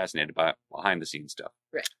endlessly fascinated by behind the scenes stuff.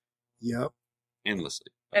 Right. Yep. Endlessly.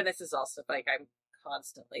 And this is also like I'm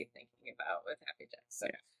constantly thinking about with Happy Jacks. So.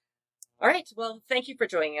 Yeah. All right. Well, thank you for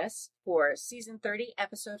joining us for season 30,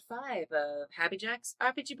 episode 5 of Happy Jacks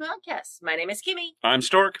RPG Podcast. My name is Kimmy. I'm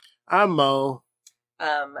Stork. I'm Mo.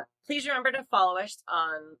 Please remember to follow us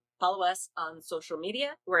on social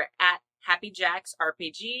media. We're at Happy Jacks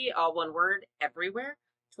RPG, all one word, everywhere.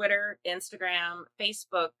 Twitter, Instagram,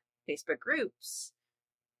 Facebook groups,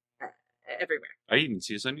 everywhere. I even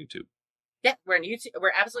see us on YouTube. Yeah, we're on YouTube.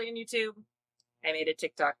 We're absolutely on YouTube. I made a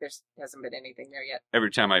TikTok. There hasn't been anything there yet. Every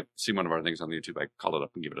time I see one of our things on YouTube, I call it up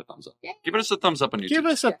and give it a thumbs up. Yeah. Give us a thumbs up on YouTube. Give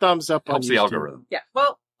us a thumbs up on Helps the YouTube. algorithm. Yeah.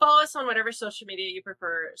 Well, follow us on whatever social media you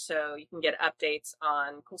prefer so you can get updates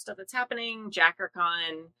on cool stuff that's happening,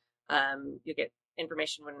 JackerCon. You'll get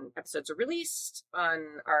information when episodes are released on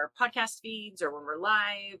our podcast feeds or when we're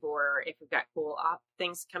live or if we've got cool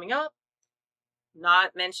things coming up.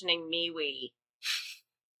 Not mentioning MeWe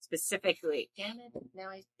specifically. Damn it. Now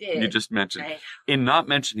I did. You just mentioned. I- In not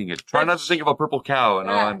mentioning it, try not to think of a purple cow,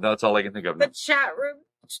 and that's all I can think of now. the chat room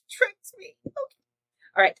tricked me. Okay.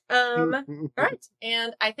 All right. All right.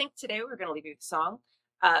 And I think today we're going to leave you with a song.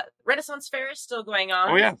 Renaissance Fair is still going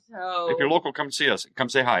on. Oh, yeah. So If you're local, come see us. Come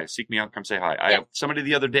say hi. Seek me out. Come say hi. Yeah. Somebody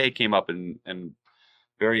the other day came up and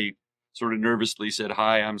very sort of nervously said,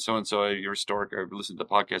 "Hi, I'm so and so. You're Stork. I've listened to the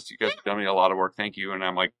podcast. You guys have done me a lot of work. Thank you." And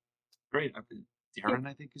I'm like, "Great." Darren,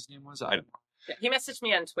 I think his name was. I don't know. Yeah, he messaged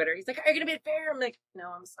me on Twitter. He's like, "Are you going to be at fair?" I'm like, "No,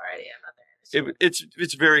 I'm sorry, I'm not there."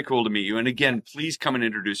 It's very cool to meet you. And again, please come and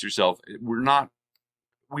introduce yourself.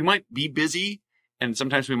 We might be busy, and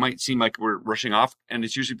sometimes we might seem like we're rushing off, and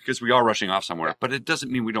it's usually because we are rushing off somewhere. But it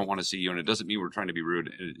doesn't mean we don't want to see you, and it doesn't mean we're trying to be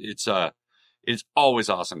rude. It's always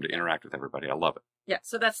awesome to interact with everybody. I love it. Yeah,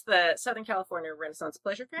 so that's the Southern California Renaissance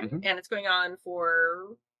Pleasure Fair, Mhm. and it's going on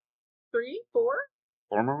for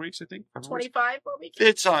 4 more weeks, I think. 5 more weeks. 25 more weeks.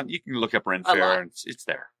 It's on. You can look up Ren A lot. Fair, and it's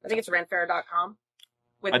there. I think it's renfair.com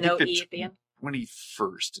with I no think E the at the end.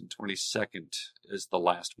 21st and 22nd is the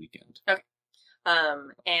last weekend.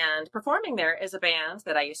 And performing there is a band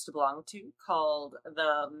that I used to belong to called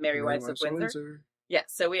the Merry Wives of Windsor. Yeah,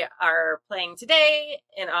 so we are playing today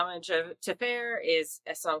in homage to Fair is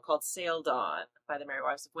a song called Sailed On by the Merry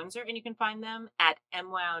Wives of Windsor, and you can find them at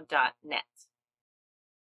mwow.net.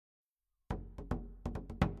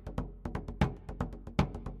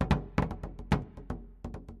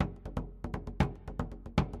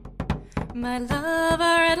 My lover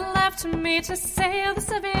had left me to sail the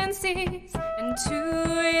 7 seas, and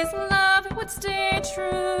to his love would stay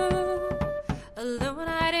true. Alone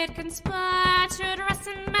I did conspire to dress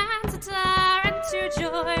in man's attire and to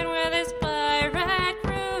join with his pirate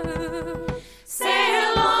crew.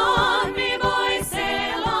 Sail on, me boys,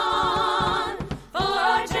 sail on, for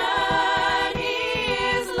our journey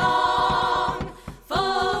is long.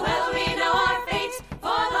 Full well we know our fate,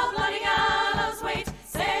 for the bloody gallows wait.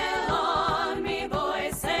 Sail on, me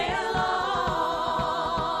boys, sail on.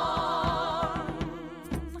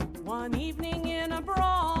 One evening in a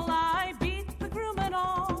brawl, I beat the groom and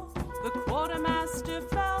all. The quartermaster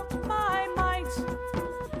felt my might.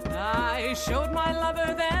 I showed my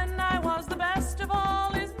lover then I was the best of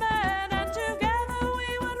all his men, and together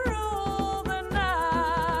we would rule the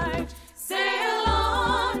night. Sail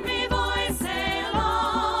on, me boys, sail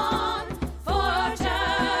on, for our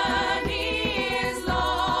journey is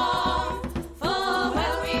long. Full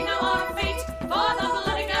well we know our fate, for the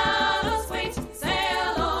bloody gallows wait.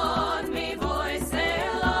 Sail on, me boys,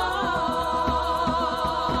 sail on.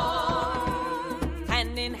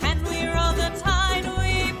 Hand in hand we rode the tide,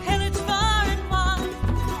 we pillaged far and wide.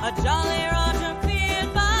 A jolly Roger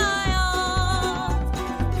cleared by all.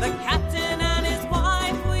 The captain and his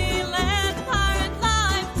wife, we led the pirate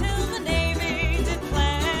life till the navy did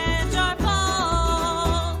pledge our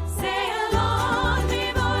fall. Sail on,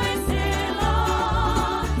 me boys, sail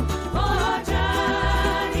on, for our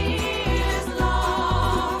journey is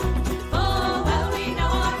long. Full well we know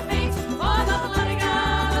our fate, for the bloody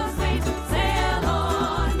gallows wait. Sail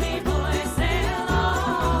on, me boys, sail on.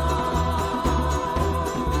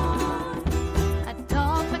 At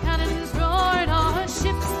dawn the cannons roared, our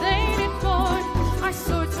ships they did board. Our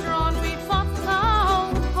swords drawn, we fought the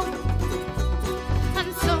whole.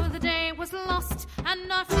 And so the day was lost,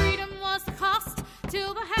 and our freedom was the cost,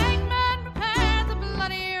 till the hangman prepared the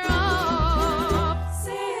bloody rope.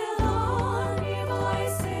 Sail on, me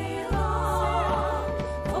boys, sail on,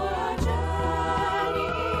 for our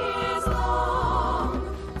journey is long.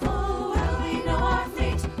 Full well we know our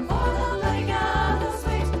fate, for the bloody gallows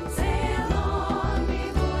wait. Sail on, me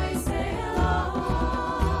boys, sail on.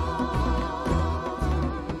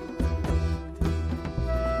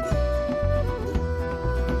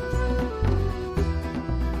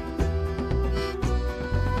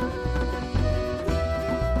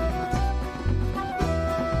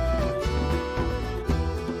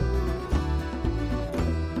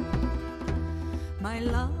 My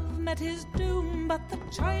love met his doom, but the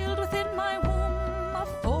child within my womb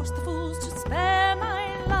forced the fools to spare my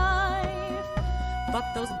life. But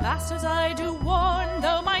those bastards I do warn,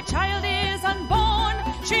 though my child is unborn,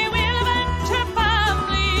 she will avenge her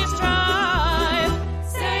family strife.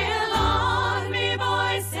 Sail on, me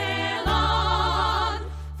boys, sail on,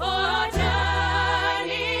 for our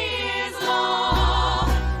journey is long.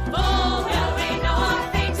 Full well we know our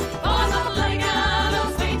fate, for the bloody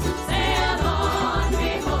gallows wait. Sail on,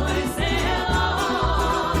 me boys, sail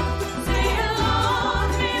on. Sail on,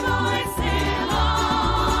 me boys, sail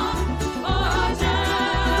on, for our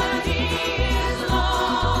journey is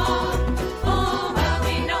long. Full well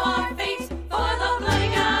we know our fate, for the bloody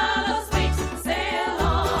gallows wait. Sail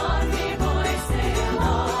on, me boys, sail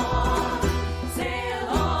on. Sail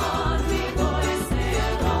on, me boys,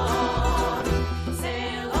 sail on.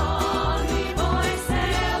 Sail on, me boys,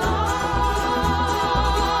 sail on.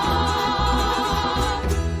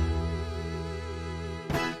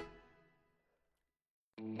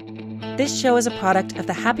 This show is a product of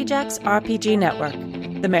the Happy Jacks RPG Network.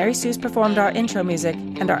 The Mary Sue's performed our intro music,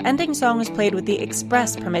 and our ending song was played with the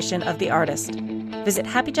express permission of the artist. Visit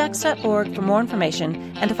happyjacks.org for more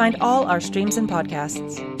information and to find all our streams and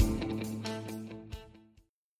podcasts.